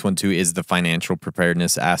one on this one too is the financial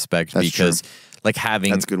preparedness aspect because like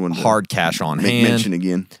having That's a good one to hard cash on hand, mention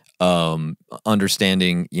again.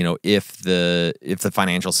 Understanding, if the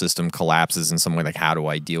financial system collapses in some way, like how do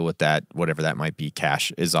I deal with that? Whatever that might be,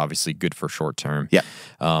 cash is obviously good for short term. Yeah.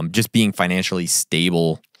 Just being financially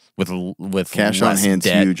stable with Cash on less hand's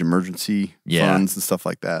debt. huge, emergency funds and stuff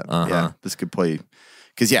like that. Yeah, this could play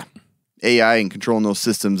because AI and controlling those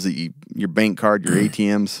systems that your bank card, your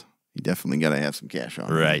ATMs, you definitely got to have some cash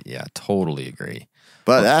on. Right. Yeah. Totally agree.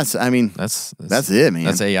 But that's That's it, man.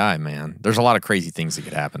 That's AI, man. There's a lot of crazy things that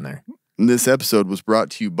could happen there. This episode was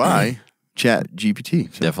brought to you by Chat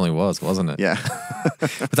GPT. Definitely was, wasn't it? Yeah. I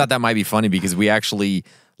thought that might be funny because we actually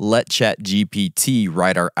let Chat GPT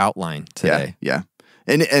write our outline today. Yeah.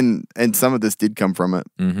 And some of this did come from it.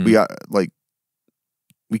 We got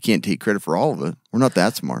we can't take credit for all of it. We're not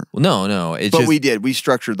that smart. Well, no. But we did. We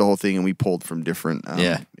structured the whole thing and we pulled from different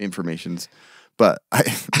informations. But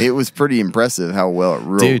it was pretty impressive how well it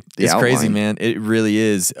wrote. Dude, the it's outline. crazy, man. It really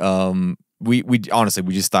is. We honestly,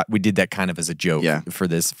 we just thought we did that kind of as a joke for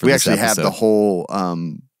this. We this actually have episode.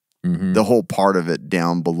 the whole part of it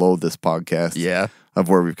down below this podcast. Yeah. Of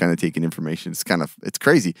where we've kind of taken information. It's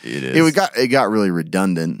crazy. It is. It got really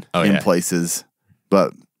redundant in places,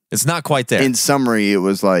 but it's not quite there. in summary, it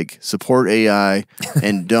was like support AI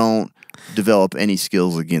and don't develop any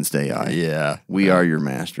skills against AI. Yeah. We are your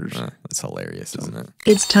masters. That's hilarious, isn't it?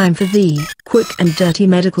 It's time for the quick and dirty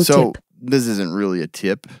medical So tip. this isn't really a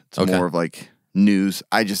tip. It's Okay. more of like news.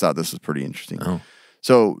 I just thought this was pretty interesting. Oh.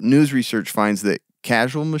 So news research finds that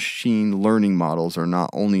casual machine learning models are not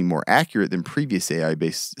only more accurate than previous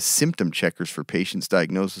AI-based symptom checkers for patients'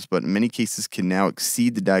 diagnosis, but in many cases can now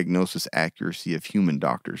exceed the diagnosis accuracy of human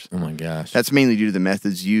doctors. Oh my gosh. That's mainly due to the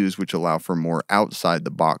methods used, which allow for more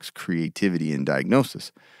outside-the-box creativity in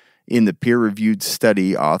diagnosis. In the peer-reviewed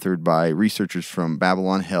study authored by researchers from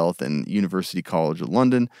Babylon Health and University College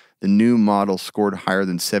London, the new model scored higher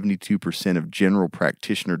than 72% of general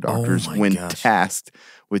practitioner doctors my when gosh. tasked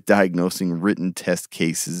with diagnosing written test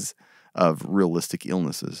cases of realistic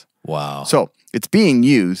illnesses. Wow. So it's being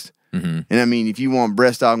used. And I mean, if you want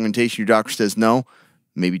breast augmentation, your doctor says no,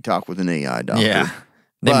 maybe talk with an AI doctor. Yeah.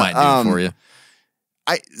 They might do it for you.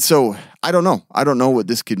 I don't know. I don't know what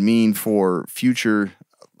this could mean for future.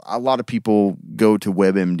 A lot of people go to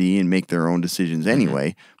WebMD and make their own decisions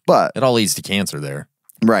anyway. But It all leads to cancer there.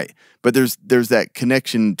 right. But there's that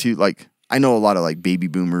connection to like I know a lot of like baby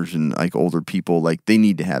boomers and like older people, like they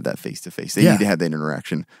need to have that face to face. They Yeah. need to have that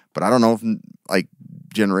interaction. But I don't know if like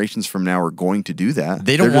generations from now are going to do that.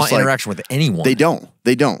 They don't They're want just like- interaction with anyone. They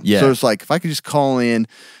don't. Yeah. So it's like if I could just call in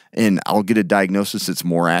and I'll get a diagnosis that's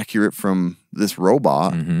more accurate from this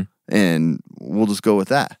robot, Mm-hmm. and we'll just go with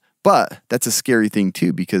that. But that's a scary thing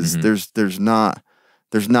too, because Mm-hmm. there's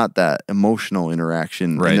not that emotional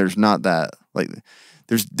interaction, Right. and there's not that like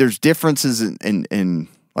there's differences in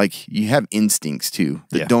like you have instincts too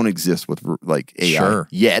that Yeah. don't exist with like AI Sure.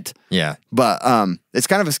 yet. Yeah. But it's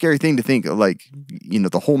kind of a scary thing to think like, you know,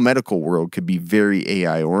 the whole medical world could be very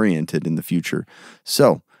AI oriented in the future.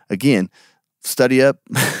 So again, study up,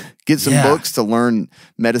 get some Yeah. books to learn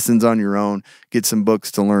medicines on your own, get some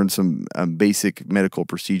books to learn some basic medical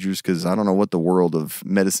procedures, because I don't know what the world of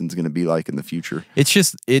medicine is going to be like in the future. It's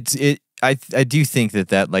just I do think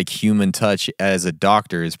that like human touch as a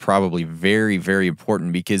doctor is probably very, very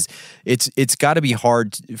important, because it's got to be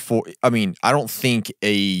hard for. I mean, I don't think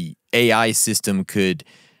a AI system could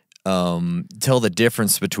tell the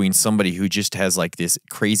difference between somebody who just has like this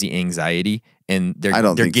crazy anxiety and I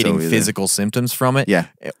don't they're think so getting either. physical symptoms from it. Yeah.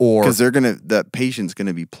 Or Because the patient's going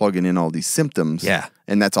to be plugging in all these symptoms. Yeah.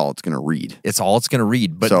 And that's all it's going to read. it's all it's going to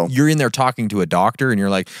read. But So- you're in there talking to a doctor and you're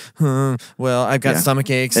like, well, I've got Yeah. stomach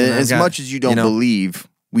aches. And And I've as got, much as you don't know- believe,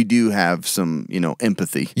 we do have some,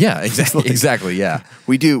 empathy. Yeah, exactly. Exactly. Yeah.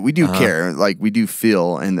 We do Uh-huh. care, like we do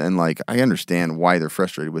feel, and like I understand why they're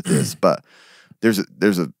frustrated with this, but there's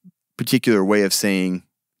a particular way of saying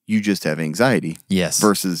you just have anxiety. Yes.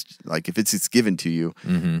 Versus like if it's given to you,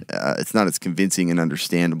 it's not as convincing and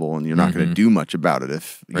understandable, and you're not going to do much about it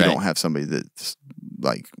if you Right. don't have somebody that's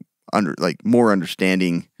like more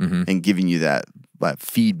understanding and giving you that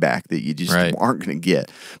feedback that you just Right. aren't going to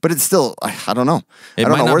get. But it's still, I don't know. It I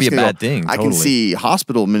don't might know not where be it's a gonna bad go. thing, I can totally. see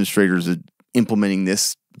hospital administrators implementing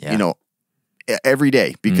this, Yeah. every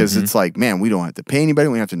day, because Mm-hmm. it's like, man, we don't have to pay anybody.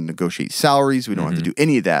 We don't have to negotiate salaries. We don't have to do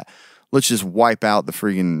any of that. Let's just wipe out the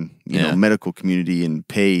friggin' Yeah. medical community and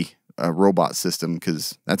pay a robot system,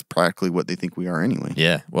 because that's practically what they think we are anyway.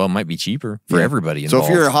 Yeah. Well, it might be cheaper for Yeah. everybody So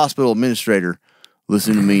involved. if you're a hospital administrator,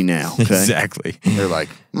 listen to me now. Okay? Exactly. They're like,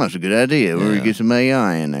 that's a good idea. We're gonna get some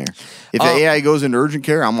AI in there. If AI goes into urgent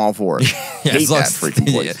care, I'm all for it. Yeah, Hate as long that as-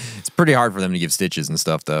 freaking place. yeah. It's pretty hard for them to give stitches and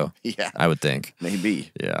stuff, though. Yeah. I would think.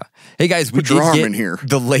 Maybe. Yeah. Hey guys, we Put your did arm get in here.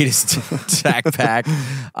 the latest tack pack.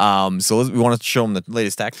 So we want to show them the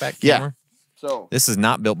latest tack pack. Yeah. Camera? So This is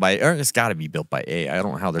not built by, or it's got to be built by AI. I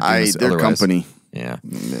don't know how they're doing this their otherwise. company. Yeah.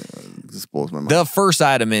 This blows my mind. The first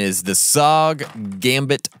item is the SOG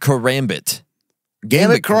Gambit Karambit.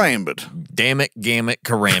 Gambit Karambit. Damn it, Gambit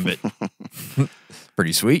Karambit.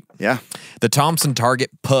 Pretty sweet. Yeah. The Thompson Target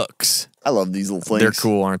Pucks. I love these little things. They're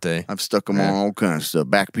cool, aren't they? I've stuck them on all kinds of stuff.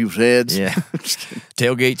 Back of people's heads. Yeah.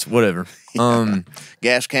 Tailgates, whatever.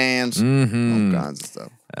 Gas cans. Mm-hmm. All kinds of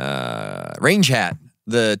stuff. Range hat.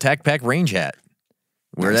 The Tac Pack range hat.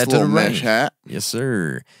 Wear Nice that to the little mesh range. hat. Yes,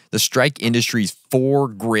 sir. The Strike Industries 4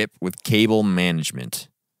 grip with cable management.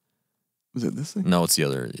 Was it this thing? No, it's the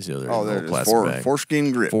other. It's the other. Oh, there little it is. plastic bag.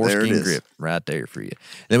 Foreskin grip. There it Foreskin is. grip right there for you.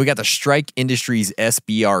 Then we got the Strike Industries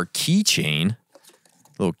SBR keychain.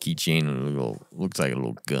 Little keychain, looks like a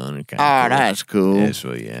little gun. Ah, that's cool. Yeah,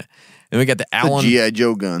 so yeah. Then we got the The Allen. G.I.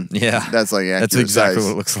 Joe gun. Yeah. That's like accurate That's exactly size.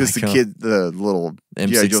 what it looks Because like, the little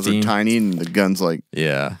G.I. Joes are M16. tiny and the gun's like,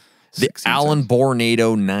 Yeah. The 16 Allen cents.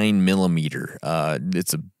 Bornado 9mm.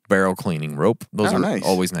 It's a barrel cleaning rope. Those Oh, are nice.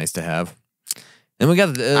 always nice to have. And we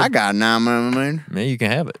got the. I got a 9mm. Man, you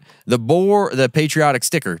can have it. The patriotic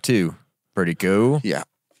sticker too. Pretty cool. Yeah.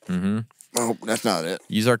 Mm-hmm. Oh, that's not it.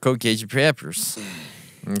 Use our code Cajun Peppers.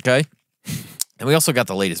 Okay. And we also got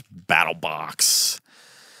the latest battle box.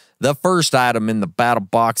 The first item in the battle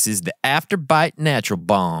box is the Afterbite Natural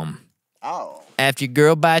Bomb. Oh. After your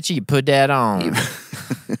girl bites you, you put that on.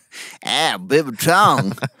 Ah, bit of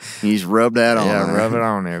tongue. You just rub that on. Yeah, rub it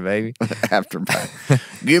on there, baby.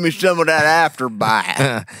 Afterbite. Give me some of that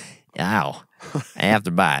afterbite. Ow.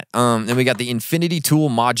 Afterbite. Then we got the Infinity Tool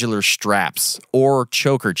modular straps or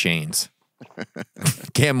choker chains.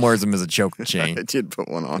 Cam wears them as a choker I chain. did put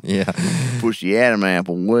one on. Yeah. Push the Adam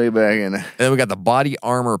apple way back in there. And then we got the body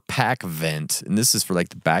armor pack vent. And this is for like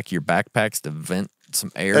the back of your backpacks to vent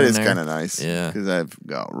some air That in is there. kind of nice. Yeah. Because I've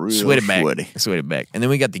got real Sweat it back. sweaty. Sweat it back. And then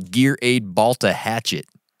we got the Gear Aid Balta hatchet.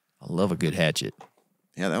 I love a good hatchet.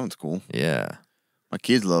 Yeah, that one's cool. Yeah. My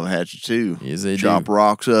kids love hatchet too. Yes, they Chop do.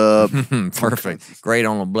 rocks up. Perfect. Great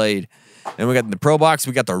on the blade. And we got the Pro Box.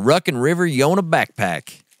 We got the Ruckin' River Yona backpack.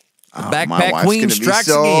 The Oh, my backpack wife's queen gonna strikes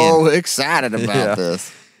be so again. excited about Yeah. this.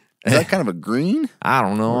 Is that kind of a green? I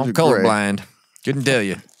don't know. Or is I'm it gray? colorblind. Couldn't tell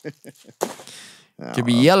you. Could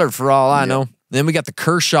be yeller for all I know. Then we got the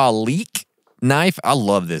Kershaw Leak knife. I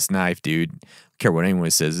love this knife, dude. Don't care what anyone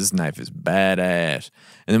says. This knife is badass.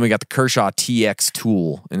 And then we got the Kershaw TX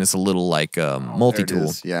tool, and it's a little like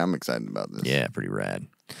multi-tool. Yeah, I'm excited about this. Yeah, pretty rad.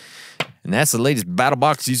 And that's the latest battle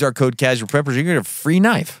box. Use our code Casual Preppers. You're gonna get a free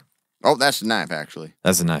knife. Oh, that's a knife, actually.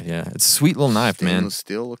 That's a knife. Yeah, it's a sweet little knife, man. Stainless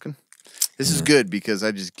steel looking. This is good because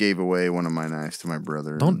I just gave away one of my knives to my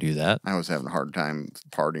brother. Don't do that. I was having a hard time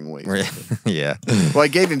parting ways. Yeah. Well, I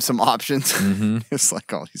gave him some options. Mm-hmm. It's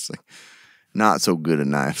like all these like not so good at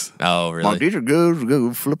knives. Oh, Like, really? these are good.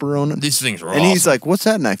 Go flip her on it. These things are And awesome. he's like, "What's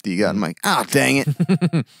that knife do you got?" I'm like, "Oh, dang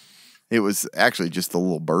it!" It was actually just the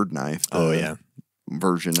little bird knife. Oh, yeah.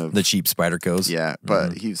 Version of The cheap Spyderco's. Yeah,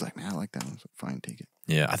 but he was like, "Man, I like that one. So fine, take it."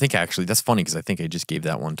 Yeah, I think actually that's funny because I think I just gave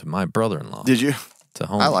that one to my brother-in-law. Did you? To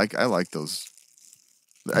home. I like those.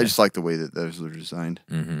 I just like the way that those are designed.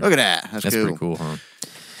 Look at that. That's cool. pretty cool, huh?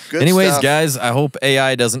 Good Anyways, stuff. guys, I hope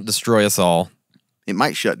AI doesn't destroy us all. It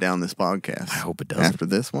might shut down this podcast. I hope it doesn't. After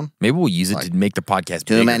this one. Maybe we'll use it to make the podcast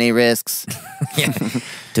bigger. risks.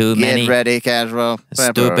 Too many ready, casual.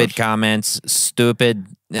 stupid comments, stupid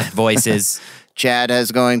voices. Chad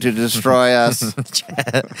is going to destroy us.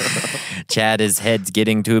 Chad, his head's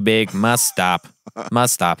getting too big. Must stop.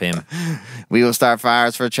 Must stop him. We will start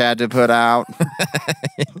fires for Chad to put out.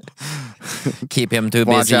 Keep him too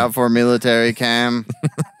Watch busy. out for military cam.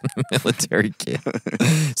 Military Cam.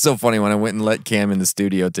 So funny when I went and let Cam in the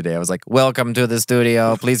studio today. I was like, "Welcome to the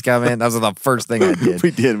studio. Please come in." That was the first thing I did.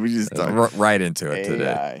 We did. We just talked. Right into it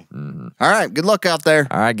today. All right. Good luck out there.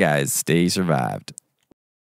 All right, guys, stay survived.